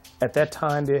 At that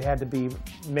time, there had to be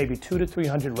maybe 200 to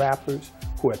 300 rappers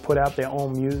who had put out their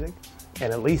own music,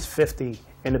 and at least 50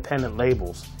 independent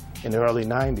labels in the early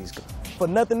 90s. For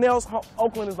nothing else,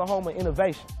 Oakland is the home of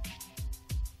innovation.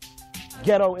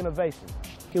 Ghetto innovation.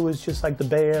 It was just like the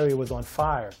Bay Area was on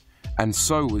fire. And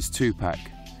so was Tupac.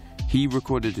 He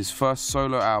recorded his first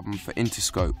solo album for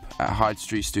Interscope at Hyde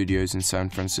Street Studios in San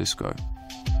Francisco.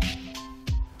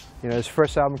 You know, his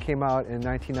first album came out in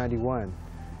 1991,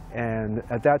 and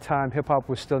at that time, hip-hop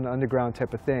was still an underground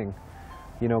type of thing.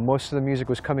 You know, most of the music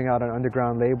was coming out on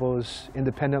underground labels,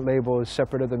 independent labels,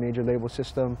 separate of the major label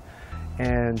system,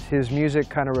 and his music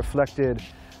kind of reflected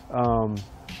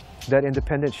that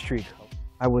independent streak.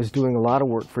 I was doing a lot of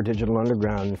work for Digital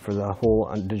Underground and for the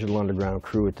whole Digital Underground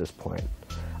crew at this point.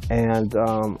 And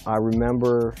I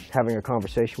remember having a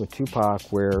conversation with Tupac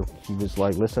where he was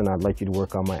like, "Listen, I'd like you to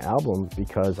work on my album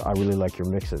because I really like your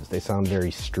mixes. They sound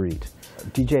very street."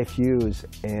 DJ Fuse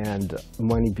and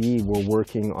Money B were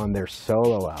working on their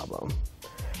solo album.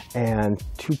 And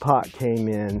Tupac came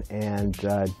in and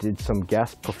did some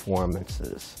guest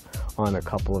performances on a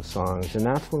couple of songs. And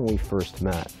that's when we first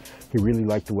met. He really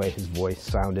liked the way his voice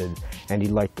sounded, and he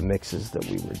liked the mixes that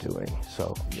we were doing.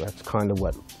 So that's kind of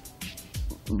what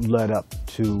led up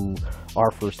to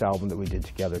our first album that we did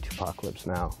together, Tupac Lives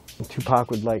Now. And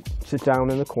Tupac would like sit down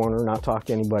in the corner, not talk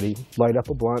to anybody, light up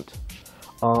a blunt,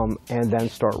 and then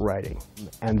start writing.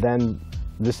 And then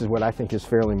this is what I think is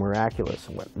fairly miraculous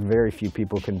and what very few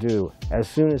people can do. As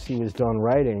soon as he was done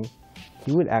writing,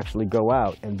 he would actually go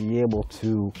out and be able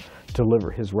to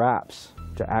deliver his raps,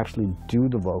 to actually do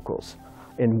the vocals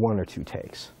in 1 or 2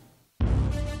 takes.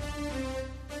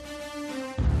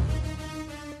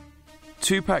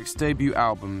 Tupac's debut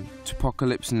album,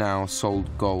 Tupacalypse Now, sold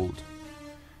gold.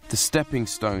 The stepping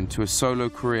stone to a solo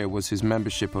career was his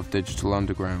membership of Digital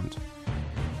Underground.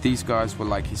 These guys were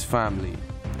like his family.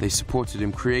 They supported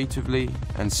him creatively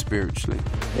and spiritually.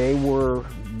 They were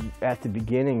at the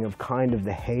beginning of kind of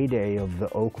the heyday of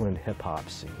the Oakland hip-hop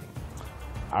scene.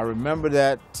 I remember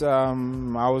that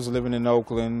I was living in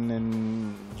Oakland,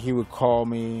 and he would call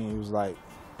me. He was like,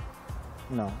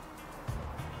 you know,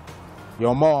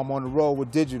 yo, Mo, I'm on the road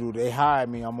with Digital. They hired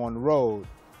me. I'm on the road.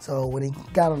 So when he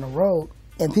got on the road,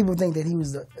 and people think that he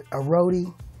was a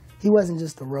roadie, he wasn't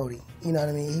just a roadie. You know what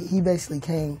I mean? He basically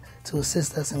came to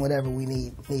assist us in whatever we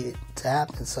needed to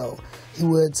happen. So he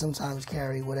would sometimes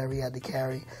carry whatever he had to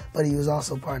carry, but he was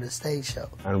also part of the stage show.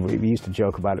 And we used to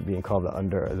joke about it being called the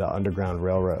Underground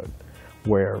Railroad,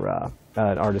 where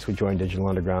an artist would join Digital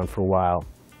Underground for a while,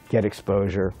 get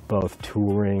exposure, both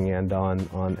touring and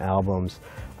on albums,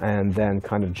 and then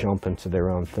kind of jump into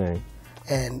their own thing.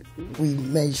 And we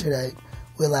made sure that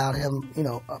we allowed him, you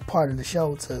know, a part of the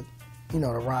show to, you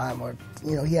know, to rhyme, or,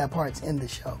 you know, he had parts in the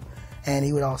show. And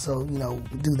he would also, you know,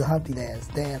 do the Humpty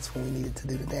dance when we needed to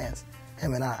do the dance,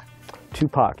 him and I.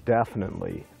 Tupac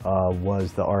definitely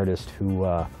was the artist who,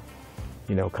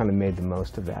 you know, kind of made the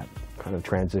most of that kind of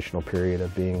transitional period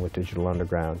of being with Digital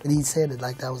Underground. And he said it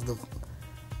like that was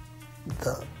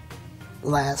the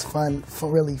last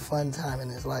really fun time in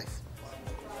his life.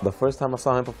 The first time I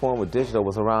saw him perform with Digital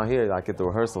was around here, like at the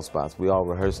rehearsal spots. We all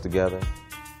rehearsed together.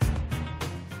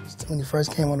 When he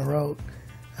first came on the road,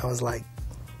 I was like,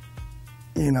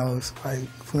 you know, it's like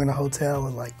if we're in a hotel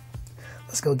and like,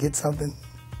 let's go get something,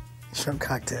 shrimp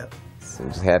cocktail. So we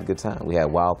just had a good time. We had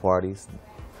wild parties.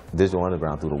 Digital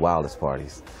Underground threw the wildest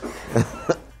parties.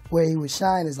 Where he would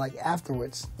shine is like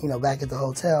afterwards, you know, back at the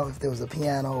hotel, if there was a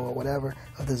piano or whatever,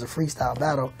 if there's a freestyle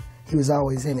battle, he was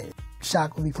always in it.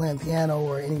 Shock would be playing piano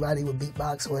or anybody would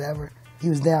beatbox or whatever. He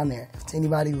was down there. If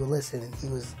anybody would listen, and he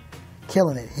was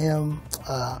killing it. Him,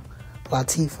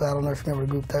 Latifah, I don't know if you remember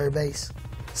the group Third Base.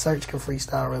 Search could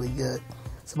freestyle really good.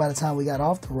 So by the time we got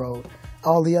off the road,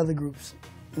 all the other groups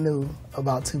knew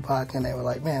about Tupac, and they were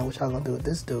like, man, what y'all gonna do with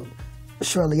this dude?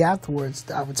 Shortly afterwards,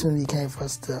 the opportunity came for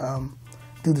us to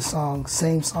do the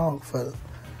same song for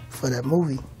that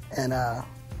movie. And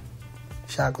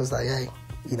Shock was like, hey,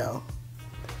 you know,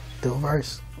 do a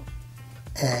verse.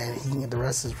 And the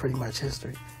rest is pretty much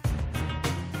history.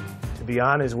 To be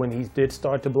honest, when he did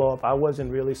start to blow up, I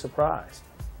wasn't really surprised.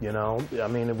 You know, I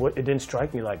mean, it didn't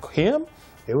strike me like him.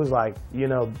 It was like, you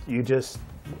know,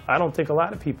 I don't think a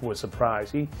lot of people were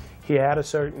surprised. He had a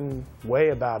certain way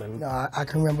about him. You know, I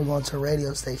can remember going to a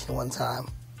radio station one time.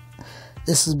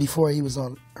 This is before he was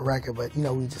on a record, but, you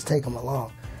know, we just take him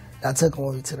along. And I took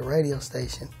him to the radio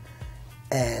station,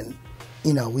 and,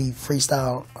 you know, we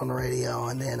freestyled on the radio,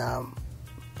 and then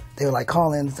they were like,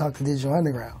 call in to talk to Digital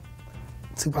Underground,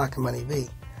 Tupac and Money B.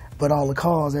 But all the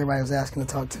calls, everybody was asking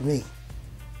to talk to me.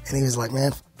 And he was like,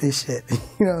 man, f this shit.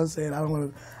 You know what I'm saying? I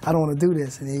don't want to do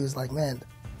this. And he was like, man,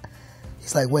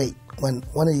 he's like, wait, one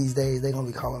of these days they're going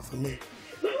to be calling for me.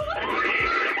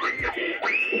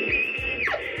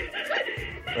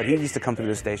 But he used to come through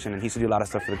the station, and he used to do a lot of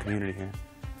stuff for the community here.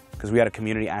 Because we had a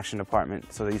community action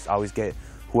department, so they used to always get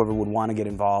whoever would want to get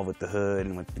involved with the hood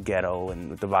and with the ghetto and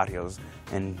with the barrios,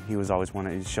 and he was always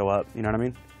wanting to show up, you know what I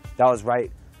mean? That was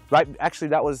actually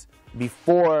that was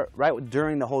before, right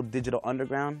during the whole Digital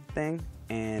Underground thing,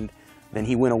 and then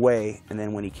he went away, and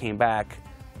then when he came back,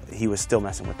 he was still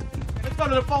messing with the beat. Let's go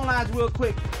to the phone lines real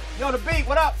quick. Yo, the beat,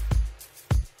 what up?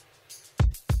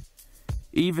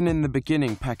 Even in the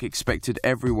beginning, Pac expected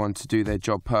everyone to do their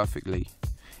job perfectly.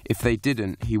 If they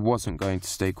didn't, he wasn't going to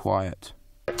stay quiet.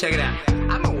 Check it out.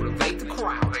 I motivate the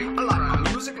crowd. I like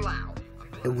my music loud.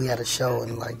 We had a show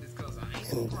in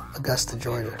Augusta,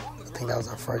 Georgia. I think that was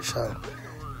our first show.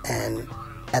 And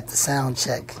at the sound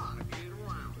check,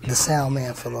 the sound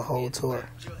man for the whole tour,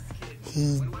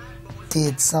 he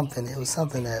did something. It was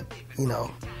something that, you know,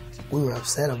 we were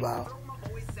upset about.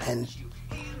 And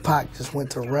Pac just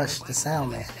went to rush the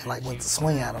sound man and like went to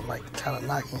swing at him, like try to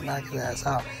knock his ass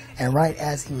out. And right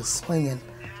as he was swinging,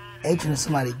 Adrian,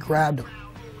 somebody grabbed him,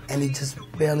 and he just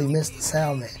barely missed the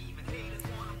sound man.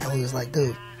 And we was like,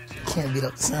 dude, you can't beat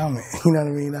up the sound man. You know what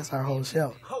I mean? That's our whole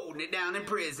show. Holding it down in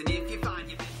prison if you find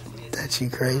your That you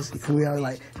crazy. We always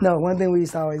like, no, one thing we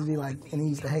used to always be like, and he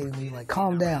used to hate it, we like,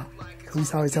 calm down. Because we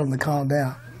used to always tell him to calm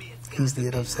down. He used to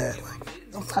get upset, like,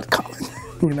 I'm not calming,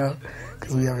 you know?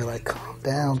 Because we always like, calm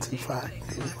down, Tupac.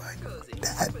 He'd be like,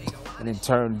 that. And in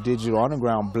turn, Digital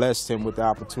Underground blessed him with the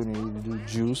opportunity to do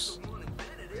Juice,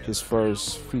 his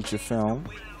first feature film,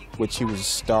 which he was a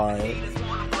star in.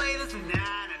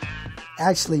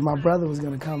 Actually, my brother was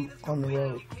going to come on the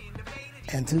road,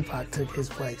 and Tupac took his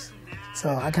place. So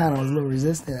I kind of was a little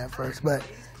resistant at first. But,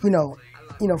 you know,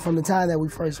 from the time that we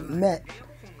first met,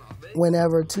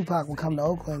 whenever Tupac would come to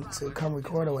Oakland to come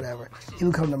record or whatever, he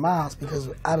would come to my house because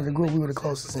out of the group we were the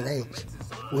closest in age.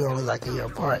 We were only like a year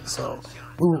apart, so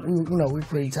we were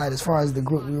pretty tight. As far as the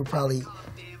group, we were probably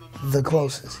the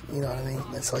closest, you know what I mean?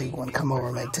 And so he would come over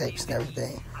and make tapes and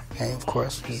everything. And of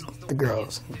course, the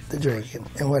girls, the drinking,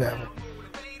 and whatever.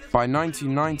 By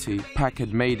 1990, Pac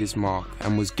had made his mark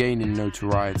and was gaining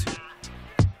notoriety.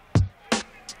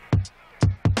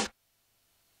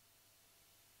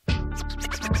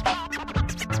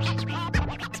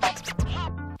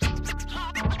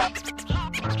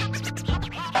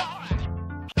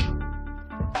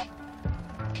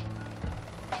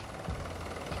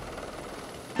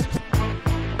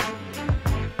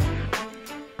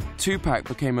 Tupac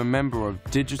became a member of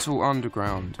Digital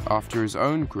Underground after his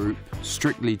own group,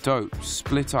 Strictly Dope,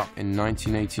 split up in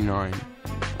 1989.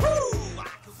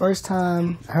 First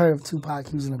time I heard of Tupac,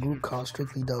 he was in a group called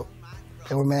Strictly Dope.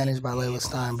 They were managed by Layla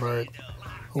Steinberg,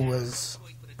 who was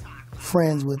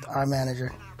friends with our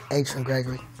manager, H.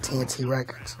 Gregory, TNT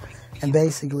Records. And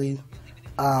basically,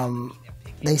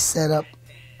 they set up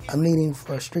a meeting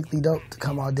for Strictly Dope to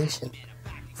come audition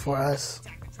for us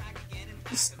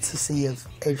to see if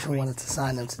Adrian wanted to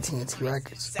sign them to TNT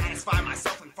Records.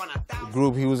 The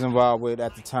group he was involved with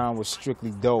at the time was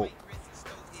Strictly Dope.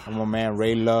 My man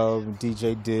Ray Love,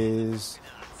 DJ Diz,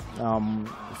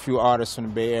 a few artists from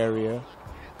the Bay Area,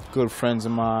 good friends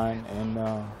of mine, and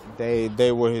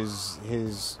they were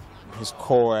his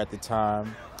core at the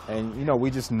time. And you know, we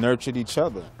just nurtured each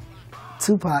other.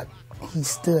 Tupac, he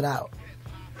stood out.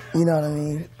 You know what I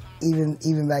mean?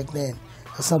 Even back then.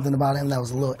 There's something about him that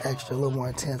was a little extra, a little more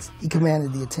intense. He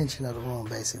commanded the attention of the room,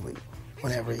 basically,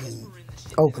 whenever he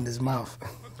opened his mouth.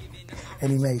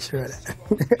 And he made sure of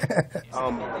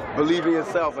that. Believe in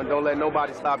yourself and don't let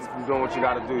nobody stop you from doing what you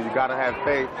got to do. You got to have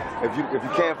faith. If you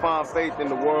can't find faith in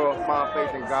the world, find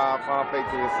faith in God, find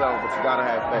faith in yourself, but you got to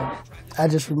have faith. I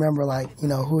just remember, like, you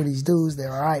know, who are these dudes?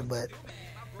 They're all right, but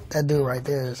that dude right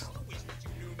there is,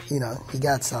 you know, he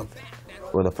got something.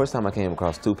 Well, the first time I came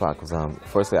across Tupac was,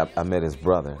 firstly, I met his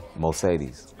brother,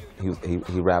 Mercedes.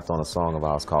 He rapped on a song of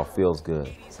ours called Feels Good.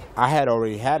 I had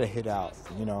already had a hit out,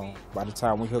 you know. By the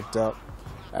time we hooked up,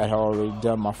 I had already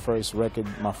done my first record,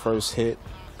 my first hit.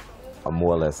 I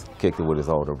more or less kicked it with his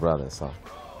older brother, so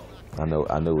I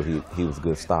knew he was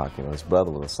good stock. You know, his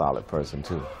brother was a solid person,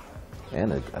 too,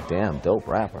 and a damn dope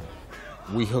rapper.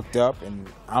 We hooked up, and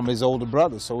I'm his older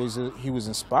brother, so he was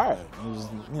inspired. He was,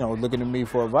 you know, looking to me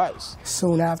for advice.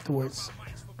 Soon afterwards,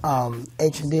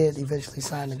 H did eventually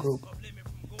sign the group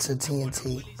to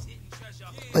TNT,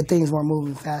 but things weren't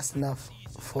moving fast enough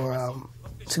for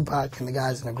Tupac and the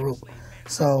guys in the group.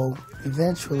 So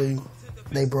eventually,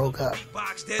 they broke up.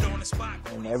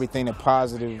 And everything that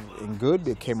positive and good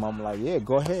that came up, I'm like, yeah,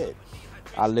 go ahead.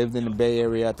 I lived in the Bay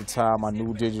Area at the time. I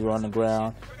knew Digital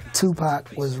Underground. Tupac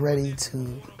was ready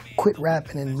to quit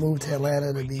rapping and move to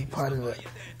Atlanta to be part of the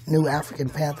new African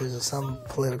Panthers or some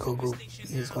political group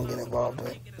he was going to get involved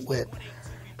with.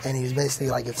 And he was basically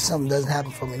like, if something doesn't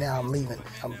happen for me now, I'm leaving.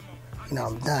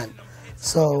 I'm done.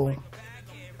 So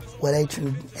what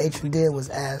Adrian did was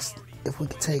asked if we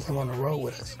could take him on the road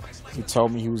with us. He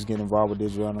told me he was getting involved with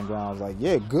Digital Underground. I was like,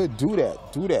 yeah, good, do that.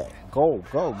 Go.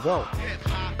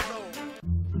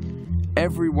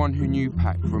 Everyone who knew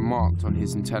Pac remarked on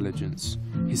his intelligence,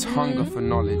 his hunger for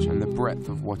knowledge and the breadth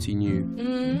of what he knew.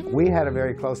 We had a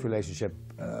very close relationship.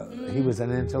 He was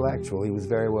an intellectual. He was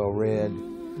very well read,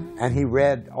 and he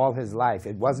read all his life.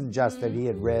 It wasn't just that he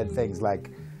had read things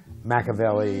like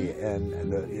Machiavelli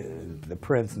and the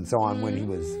Prince and so on when he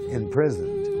was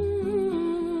imprisoned.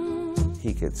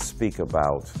 He could speak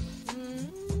about,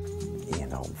 you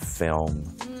know,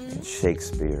 film and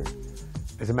Shakespeare.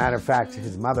 As a matter of fact,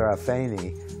 his mother,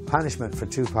 Afeni, punishment for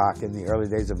Tupac in the early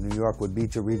days of New York would be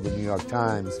to read the New York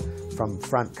Times from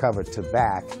front cover to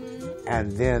back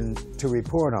and then to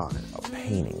report on it. A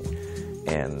painting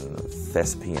and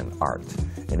thespian art.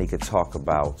 And he could talk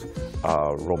about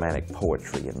romantic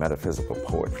poetry and metaphysical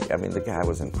poetry. I mean, the guy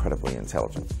was incredibly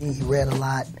intelligent. He read a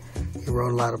lot. He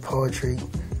wrote a lot of poetry.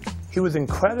 He was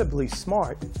incredibly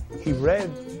smart. He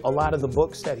read a lot of the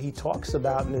books that he talks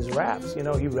about in his raps. You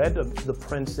know, he read the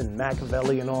Prince and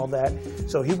Machiavelli and all that.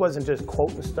 So he wasn't just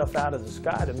quoting stuff out of the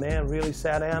sky. The man really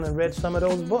sat down and read some of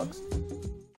those books.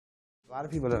 A lot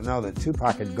of people don't know that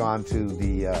Tupac had gone to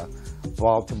the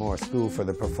Baltimore School for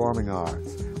the Performing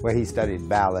Arts, where he studied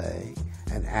ballet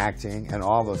and acting and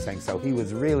all those things. So he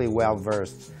was really well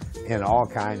versed in all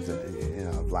kinds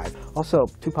of life. Also,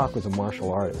 Tupac was a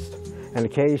martial artist. And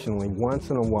occasionally, once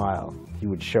in a while, he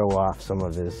would show off some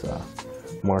of his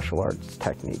martial arts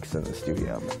techniques in the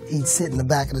studio. He'd sit in the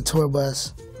back of the tour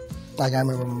bus Like I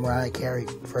remember Mariah Carey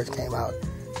first came out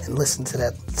and listened to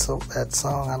that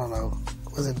song. I don't know,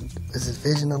 was it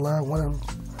Vision of Love? One of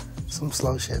them, some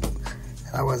slow shit.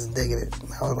 And I wasn't digging it.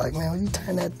 And I was like, man, will you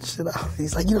turn that shit off?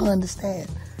 He's like, you don't understand.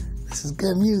 This is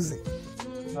good music.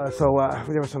 So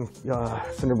there were some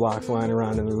cinder blocks lying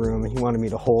around in the room, and he wanted me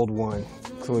to hold one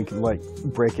so he could like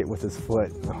break it with his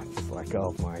foot. And I was just like,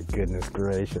 oh my goodness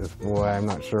gracious, boy, I'm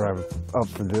not sure I'm up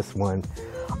for this one.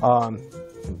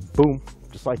 Boom,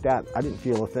 just like that. I didn't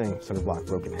feel a thing. Cinder block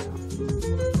broke in half.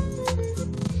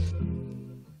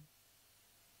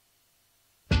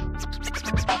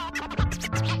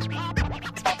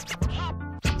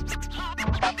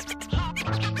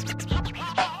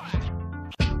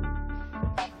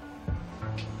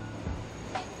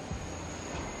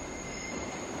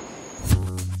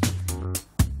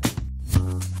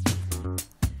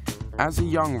 As a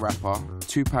young rapper,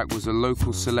 Tupac was a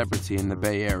local celebrity in the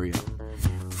Bay Area.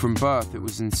 From birth, it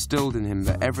was instilled in him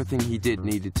that everything he did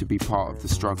needed to be part of the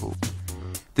struggle.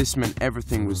 This meant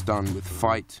everything was done with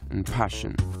fight and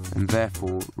passion, and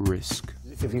therefore risk.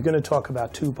 If you're going to talk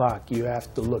about Tupac, you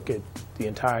have to look at the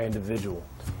entire individual.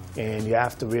 And you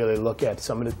have to really look at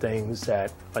some of the things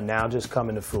that are now just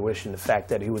coming to fruition. The fact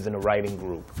that he was in a writing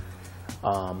group,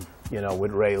 you know,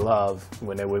 with Ray Love,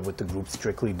 when they were with the group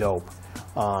Strictly Dope.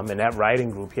 In that writing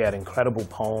group, he had incredible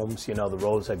poems. You know, The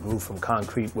Rose That Grew from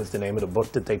Concrete was the name of the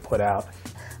book that they put out.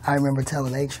 I remember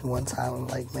telling Action one time, I'm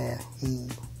like, man, he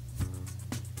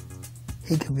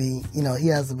could be, you know, he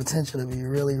has the potential to be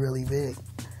really, really big,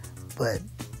 but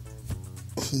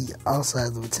he also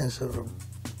has the potential to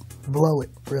blow it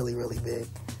really, really big.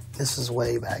 This was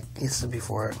way back. This is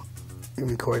before he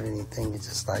recorded anything. It's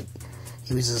just like,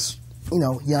 he was just, you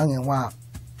know, young and wild.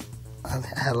 I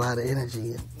had a lot of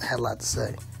energy and had a lot to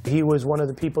say. He was one of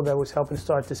the people that was helping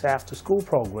start this after-school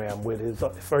program with his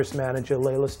first manager,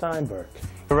 Layla Steinberg.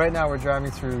 Right now we're driving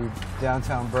through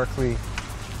downtown Berkeley,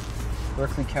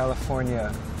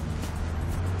 California,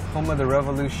 home of the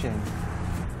revolution.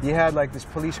 You had like this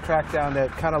police crackdown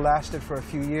that kind of lasted for a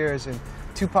few years, and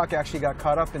Tupac actually got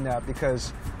caught up in that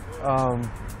because I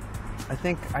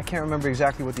can't remember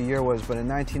exactly what the year was, but in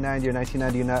 1990 or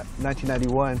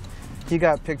 1991, he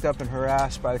got picked up and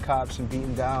harassed by the cops and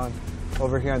beaten down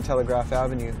over here on Telegraph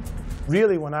Avenue.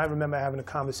 Really, when I remember having a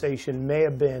conversation, may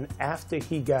have been after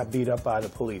he got beat up by the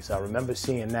police. I remember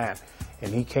seeing that.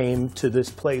 And he came to this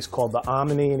place called the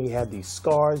Omni, and he had these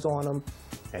scars on him.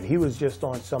 And he was just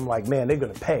on some like, man, they're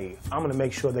going to pay. I'm going to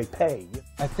make sure they pay.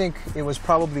 I think it was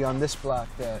probably on this block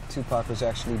that Tupac was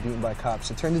actually beaten by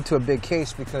cops. It turned into a big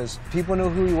case because people knew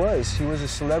who he was. He was a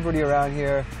celebrity around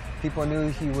here. People knew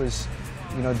he was,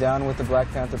 you know, down with the Black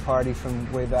Panther Party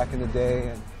from way back in the day.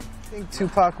 And I think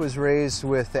Tupac was raised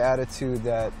with the attitude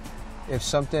that if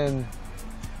something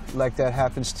like that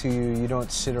happens to you, you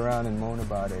don't sit around and moan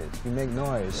about it. You make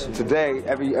noise. Today,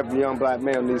 every young black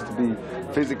male needs to be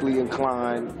physically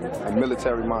inclined and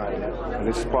military minded. And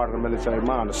this is part of the military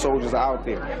mind. The soldiers are out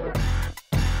there.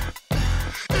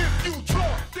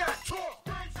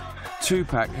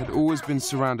 Tupac had always been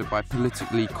surrounded by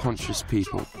politically conscious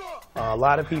people. A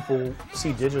lot of people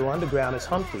see Digital Underground as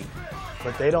Humpty,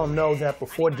 but they don't know that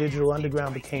before Digital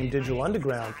Underground became Digital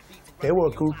Underground, they were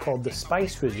a group called the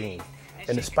Spice Regime.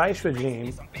 And the Spice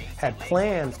Regime had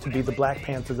plans to be the Black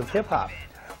Panthers of hip-hop.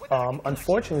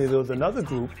 Unfortunately, there was another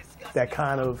group that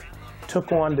kind of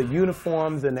took on the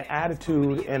uniforms and the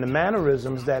attitude and the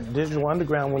mannerisms that Digital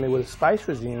Underground, when they were the Spice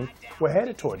Regime, were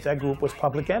headed towards. That group was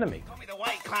Public Enemy.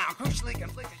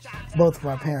 Both of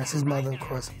my parents, his mother, of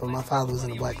course, but my father was in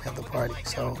the Black Panther Party,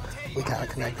 so we kind of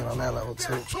connected on that level,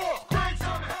 too.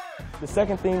 The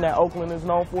second thing that Oakland is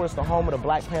known for is the home of the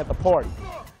Black Panther Party.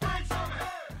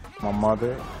 My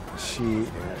mother,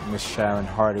 Miss Sharon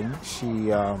Harding,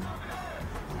 she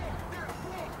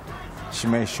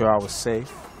made sure I was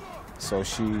safe, so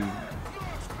she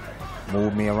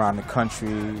moved me around the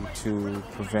country to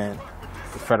prevent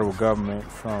the federal government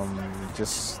from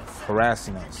just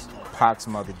harassing us. Pac's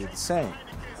mother did the same.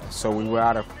 So we were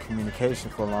out of communication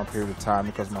for a long period of time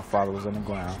because my father was on the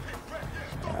ground.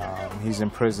 He's in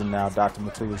prison now, Dr.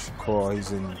 Mutulu Shakur.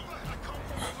 He's in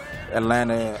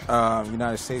Atlanta,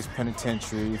 United States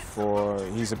Penitentiary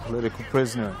he's a political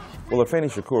prisoner. Well, Afeni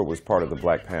Shakur was part of the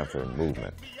Black Panther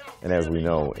movement. And as we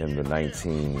know, in the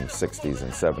 1960s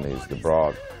and 70s, the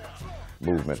broad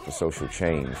movement for social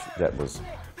change that was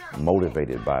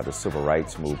motivated by the civil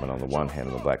rights movement on the one hand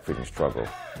and the black freedom struggle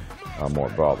more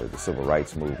broadly. The civil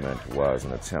rights movement was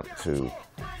an attempt to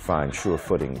find sure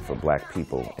footing for black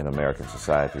people in American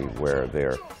society where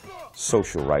their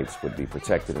social rights would be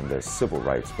protected and their civil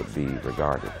rights would be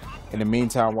regarded. In the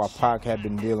meantime, while Pac had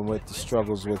been dealing with the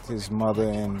struggles with his mother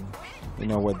and, you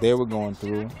know, what they were going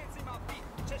through,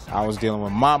 I was dealing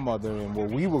with my mother and what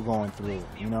we were going through,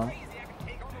 you know.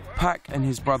 Pac and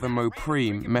his brother Mo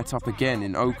Preem met up again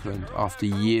in Oakland after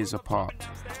years apart.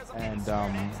 And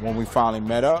when we finally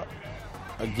met up,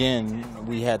 again,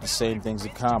 we had the same things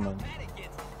in common.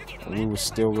 We were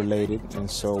still related, and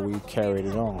so we carried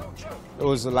it on. It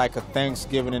was like a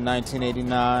Thanksgiving in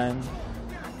 1989.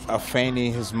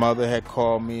 Afeni, his mother, had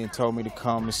called me and told me to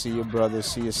come and see your brother,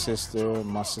 see your sister, and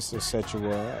my sister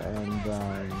Setua,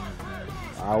 and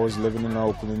I was living in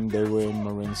Oakland, they were in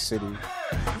Marin City.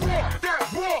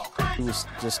 He was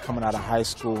just coming out of high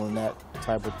school and that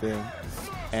type of thing,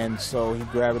 and so he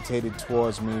gravitated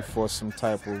towards me for some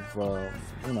type of,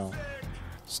 you know,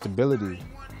 stability,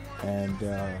 and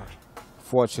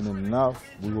fortunate enough,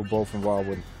 we were both involved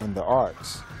in the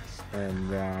arts,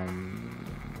 and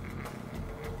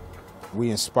we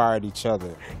inspired each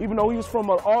other. Even though he was from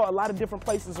a lot of different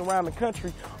places around the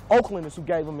country, Oakland is who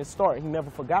gave him his start. He never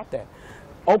forgot that.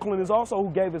 Oakland is also who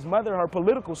gave his mother her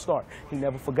political start. He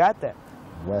never forgot that.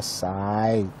 West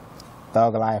Side,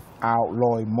 Thug Life,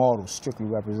 Outlaw, Immortal, strictly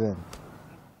represented.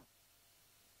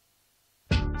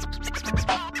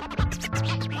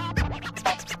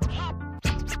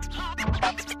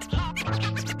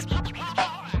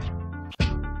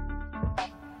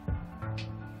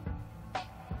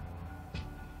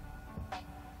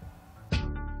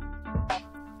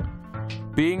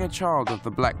 Being a child of the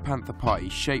Black Panther Party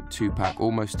shaped Tupac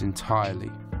almost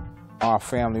entirely. Our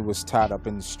family was tied up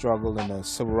in the struggle, in the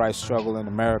civil rights struggle in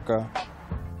America.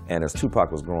 And as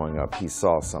Tupac was growing up, he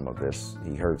saw some of this.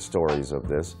 He heard stories of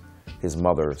this. His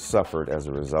mother suffered as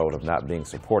a result of not being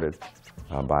supported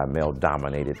by a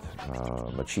male-dominated,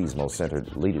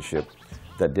 machismo-centered leadership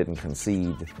that didn't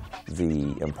concede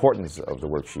the importance of the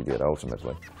work she did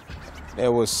ultimately.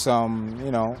 There was some,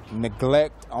 you know,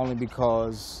 neglect only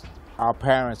because our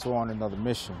parents were on another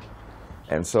mission.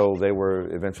 And so they were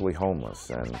eventually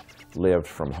homeless and lived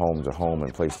from home to home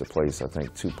and place to place. I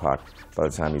think Tupac, by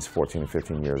the time he's 14 or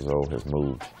 15 years old, has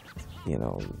moved, you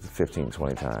know, 15,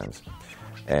 20 times.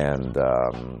 And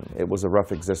it was a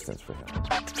rough existence for him.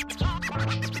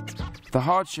 The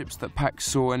hardships that Pac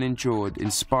saw and endured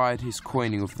inspired his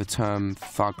coining of the term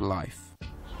thug life.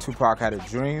 Tupac had a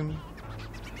dream.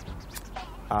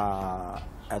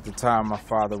 At the time, my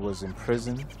father was in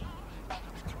prison.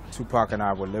 Tupac and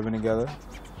I were living together,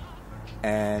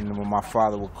 and when my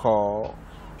father would call,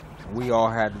 we all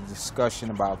had a discussion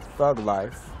about thug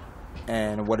life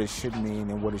and what it should mean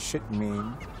and what it shouldn't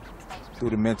mean. Through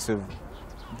the midst of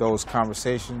those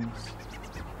conversations,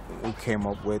 we came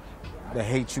up with the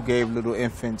hate you gave little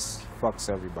infants fucks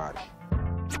everybody.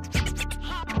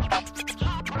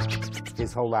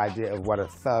 His whole idea of what a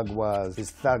thug was,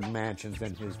 his thug mansions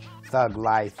and his thug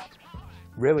life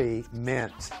really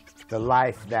meant the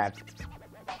life that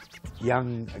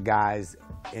young guys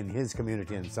in his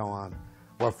community and so on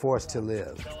were forced to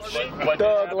live.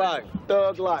 Thug life,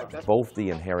 thug life. Both the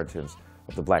inheritance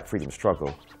of the black freedom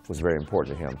struggle was very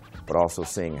important to him, but also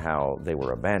seeing how they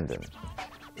were abandoned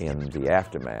in the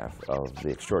aftermath of the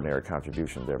extraordinary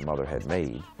contribution their mother had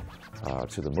made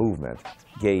to the movement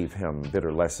gave him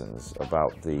bitter lessons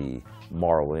about the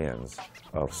moral ends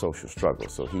of social struggle.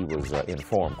 So he was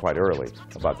informed quite early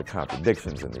about the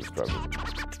contradictions in these struggles.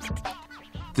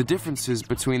 The differences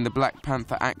between the Black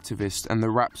Panther activist and the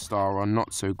rap star are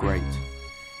not so great.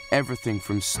 Everything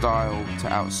from style to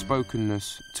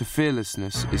outspokenness to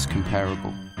fearlessness is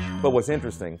comparable. But what's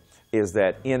interesting is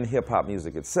that in hip-hop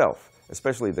music itself,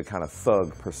 especially the kind of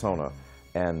thug persona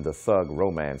and the thug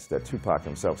romance that Tupac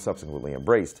himself subsequently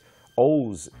embraced,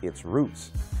 owes its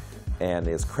roots and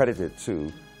is credited to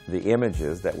the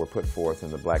images that were put forth in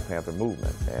the Black Panther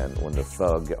movement. And when the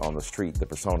thug on the street, the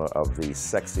persona of the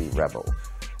sexy rebel,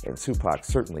 and Tupac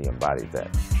certainly embodied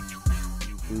that.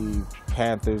 The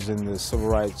Panthers in the civil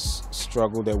rights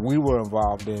struggle that we were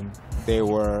involved in, they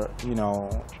were, you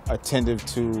know, attentive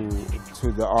to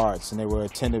the arts, and they were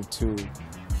attentive to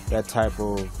that type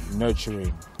of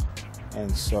nurturing. And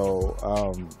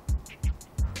so,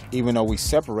 even though we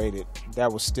separated,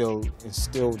 that was still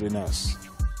instilled in us.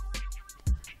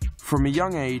 From a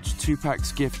young age,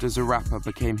 Tupac's gift as a rapper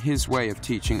became his way of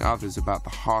teaching others about the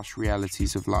harsh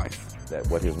realities of life. That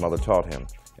what his mother taught him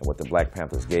and what the Black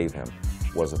Panthers gave him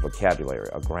was a vocabulary,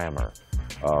 a grammar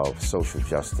of social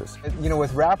justice. You know,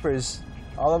 with rappers,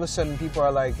 all of a sudden people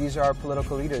are like, these are our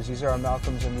political leaders, these are our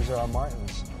Malcolms and these are our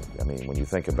Martins. I mean, when you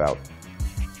think about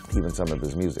even some of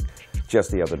his music,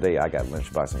 just the other day I got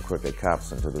lynched by some crooked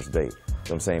cops, and to this day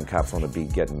Them same cops on the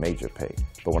beat getting major pay.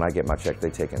 But when I get my check, they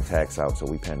taking tax out, so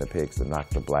we paying the pigs to knock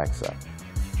the blacks out.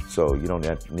 So you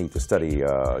don't need to study,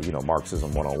 you know,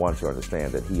 Marxism 101 to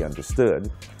understand that he understood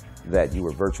that you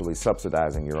were virtually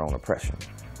subsidizing your own oppression.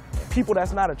 People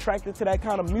that's not attracted to that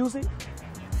kind of music,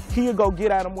 he'll go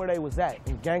get at them where they was at,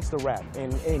 in gangster rap,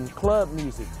 in club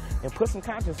music, and put some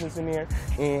consciousness in there.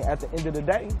 And at the end of the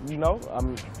day, you know,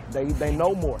 they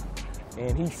know more.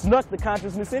 And he snuck the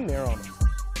consciousness in there on them.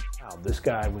 Wow, this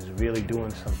guy was really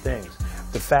doing some things.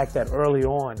 The fact that early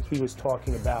on he was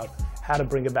talking about how to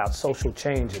bring about social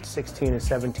change at 16 and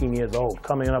 17 years old,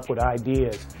 coming up with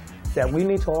ideas that we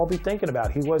need to all be thinking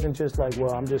about. He wasn't just like,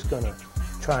 well, I'm just gonna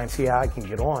try and see how I can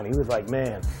get on. He was like,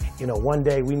 man, you know, one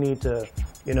day we need to,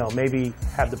 you know, maybe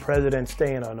have the president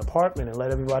stay in an apartment and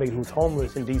let everybody who's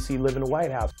homeless in D.C. live in the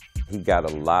White House. He got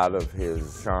a lot of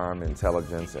his charm,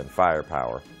 intelligence, and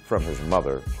firepower from his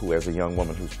mother, who as a young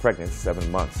woman who's pregnant 7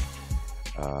 months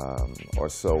or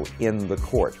so in the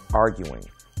court arguing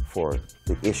for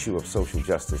the issue of social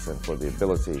justice and for the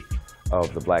ability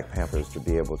of the Black Panthers to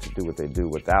be able to do what they do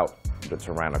without the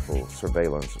tyrannical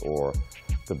surveillance or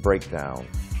the breakdown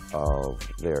of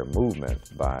their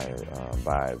movement by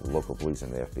the local police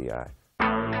and the FBI.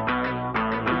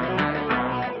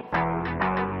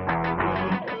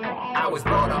 I was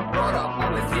brought up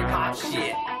on this hip-hop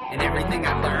shit. And everything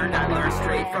I learned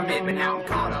straight from it, but now I'm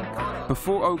caught up.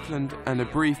 Before Oakland and a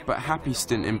brief but happy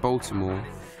stint in Baltimore,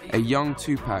 a young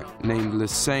Tupac named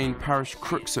Lassane Parish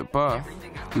Crooks at birth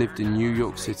lived in New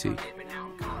York City.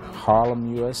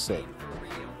 Harlem, USA.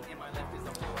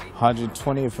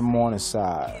 120th and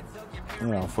Morningside. You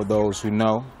know, for those who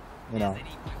know, you know,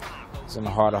 it's in the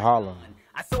heart of Harlem.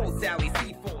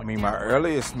 I mean, my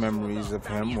earliest memories of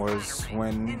him was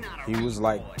when he was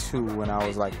like 2 and I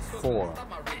was like 4.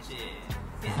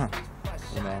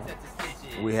 You know,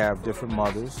 we have different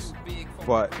mothers,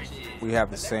 but we have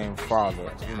the same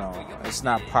father. You know, it's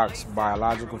not Pac's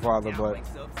biological father, but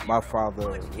my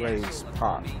father raised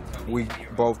Pac. We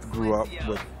both grew up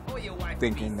with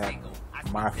thinking that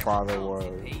my father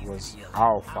was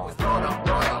our father.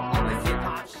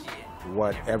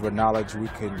 Whatever knowledge we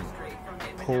could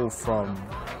pull from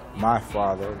my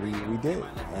father, we did.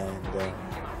 And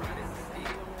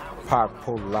Pac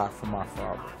pulled a lot from my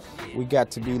father. We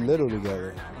got to be little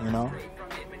together, you know.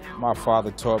 My father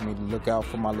taught me to look out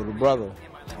for my little brother,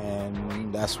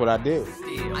 and that's what I did.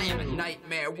 I am a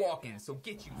nightmare walking, so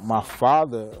get you. My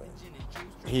father,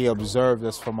 he observed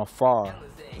us from afar,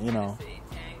 you know.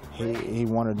 He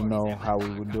wanted to know how we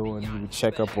were doing. He would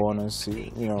check up on us.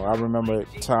 You know, I remember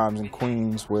times in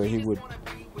Queens where he would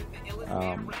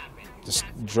just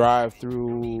drive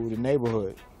through the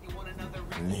neighborhood,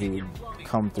 and he would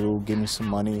come through, give me some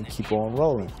money, and keep on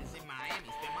rolling.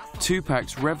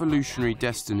 Tupac's revolutionary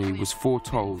destiny was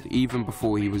foretold even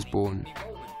before he was born.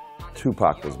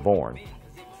 Tupac was born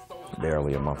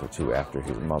barely a month or two after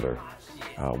his mother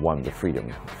won the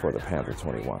freedom for the Panther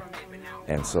 21.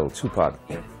 And so Tupac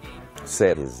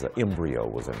said his embryo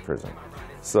was in prison.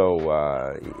 So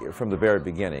from the very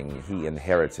beginning, he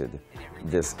inherited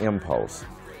this impulse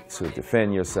to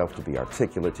defend yourself, to be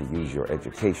articulate, to use your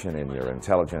education and your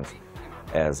intelligence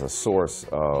as a source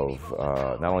of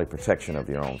not only protection of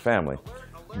your own family,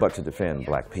 but to defend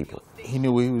Black people. He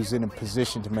knew he was in a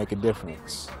position to make a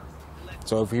difference.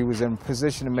 So if he was in a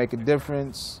position to make a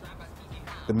difference,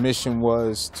 the mission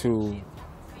was to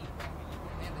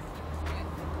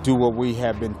do what we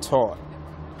have been taught,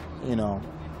 you know,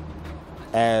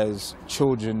 as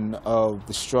children of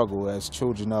the struggle, as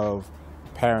children of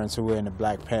parents who were in the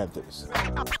Black Panthers.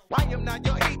 I am not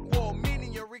your equal,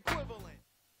 meaning your equivalent.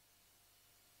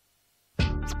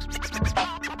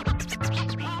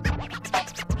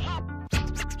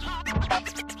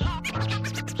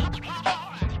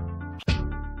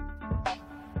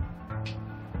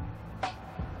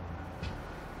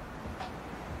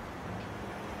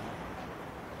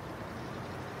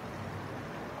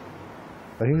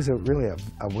 But he was really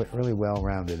really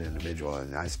well-rounded individual,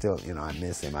 and I still, you know, I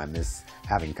miss him. I miss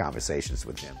having conversations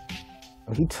with him.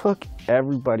 He took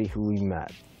everybody who we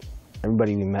met,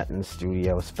 everybody we met in the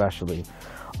studio especially,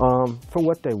 for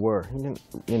what they were. He didn't,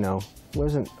 you know,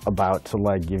 wasn't about to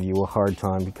like give you a hard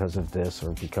time because of this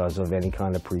or because of any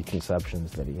kind of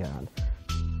preconceptions that he had.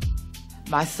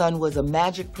 My son was a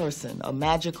magic person, a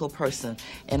magical person.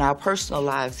 In our personal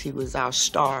lives, he was our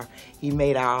star. He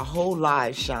made our whole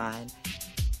lives shine.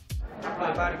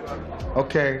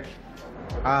 Okay,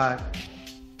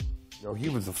 you know, he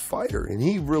was a fighter, and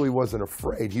he really wasn't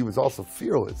afraid. He was also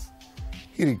fearless.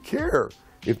 He didn't care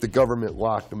if the government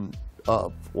locked him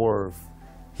up or if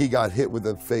he got hit with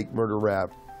a fake murder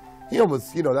rap. he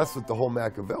almost, you know, that's what the whole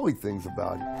Machiavelli thing's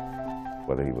about.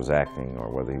 Whether he was acting or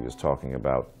whether he was talking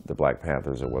about the Black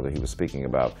Panthers or whether he was speaking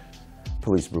about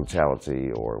police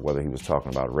brutality or whether he was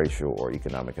talking about racial or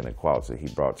economic inequality, he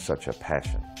brought such a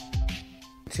passion.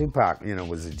 Tupac, you know,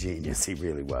 was a genius. He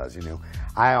really was, you know.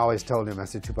 I always told him, I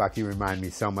said, Tupac, you remind me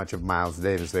so much of Miles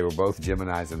Davis. They were both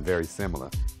Geminis and very similar.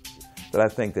 But I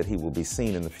think that he will be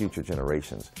seen in the future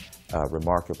generations,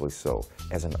 remarkably so,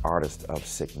 as an artist of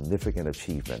significant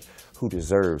achievement who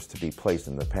deserves to be placed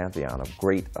in the pantheon of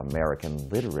great American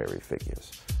literary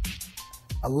figures.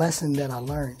 A lesson that I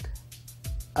learned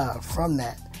from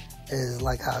that is,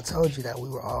 like how I told you, that we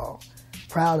were all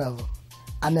proud of him.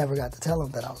 I never got to tell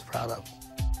him that I was proud of him.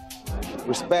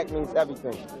 Respect means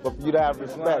everything, but for you to have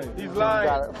respect, he's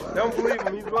lying. Don't believe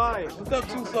him, he's lying. What's up,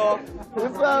 Tucson?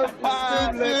 What's up,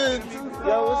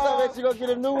 yo, what's up, that you gonna get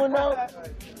a new one now?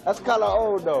 That's kind of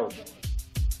old though.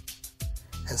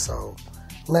 And so,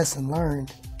 lesson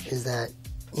learned is that,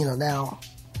 you know, now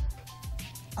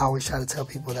I always try to tell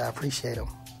people that I appreciate them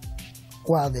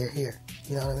while they're here.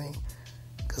 You know what I mean?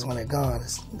 Because when they're gone,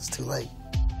 it's too late.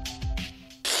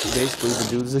 Basically, the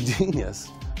dude's a genius.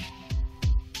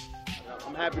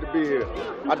 I'm happy to be here.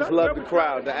 I just love the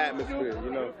crowd, the atmosphere, you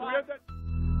know.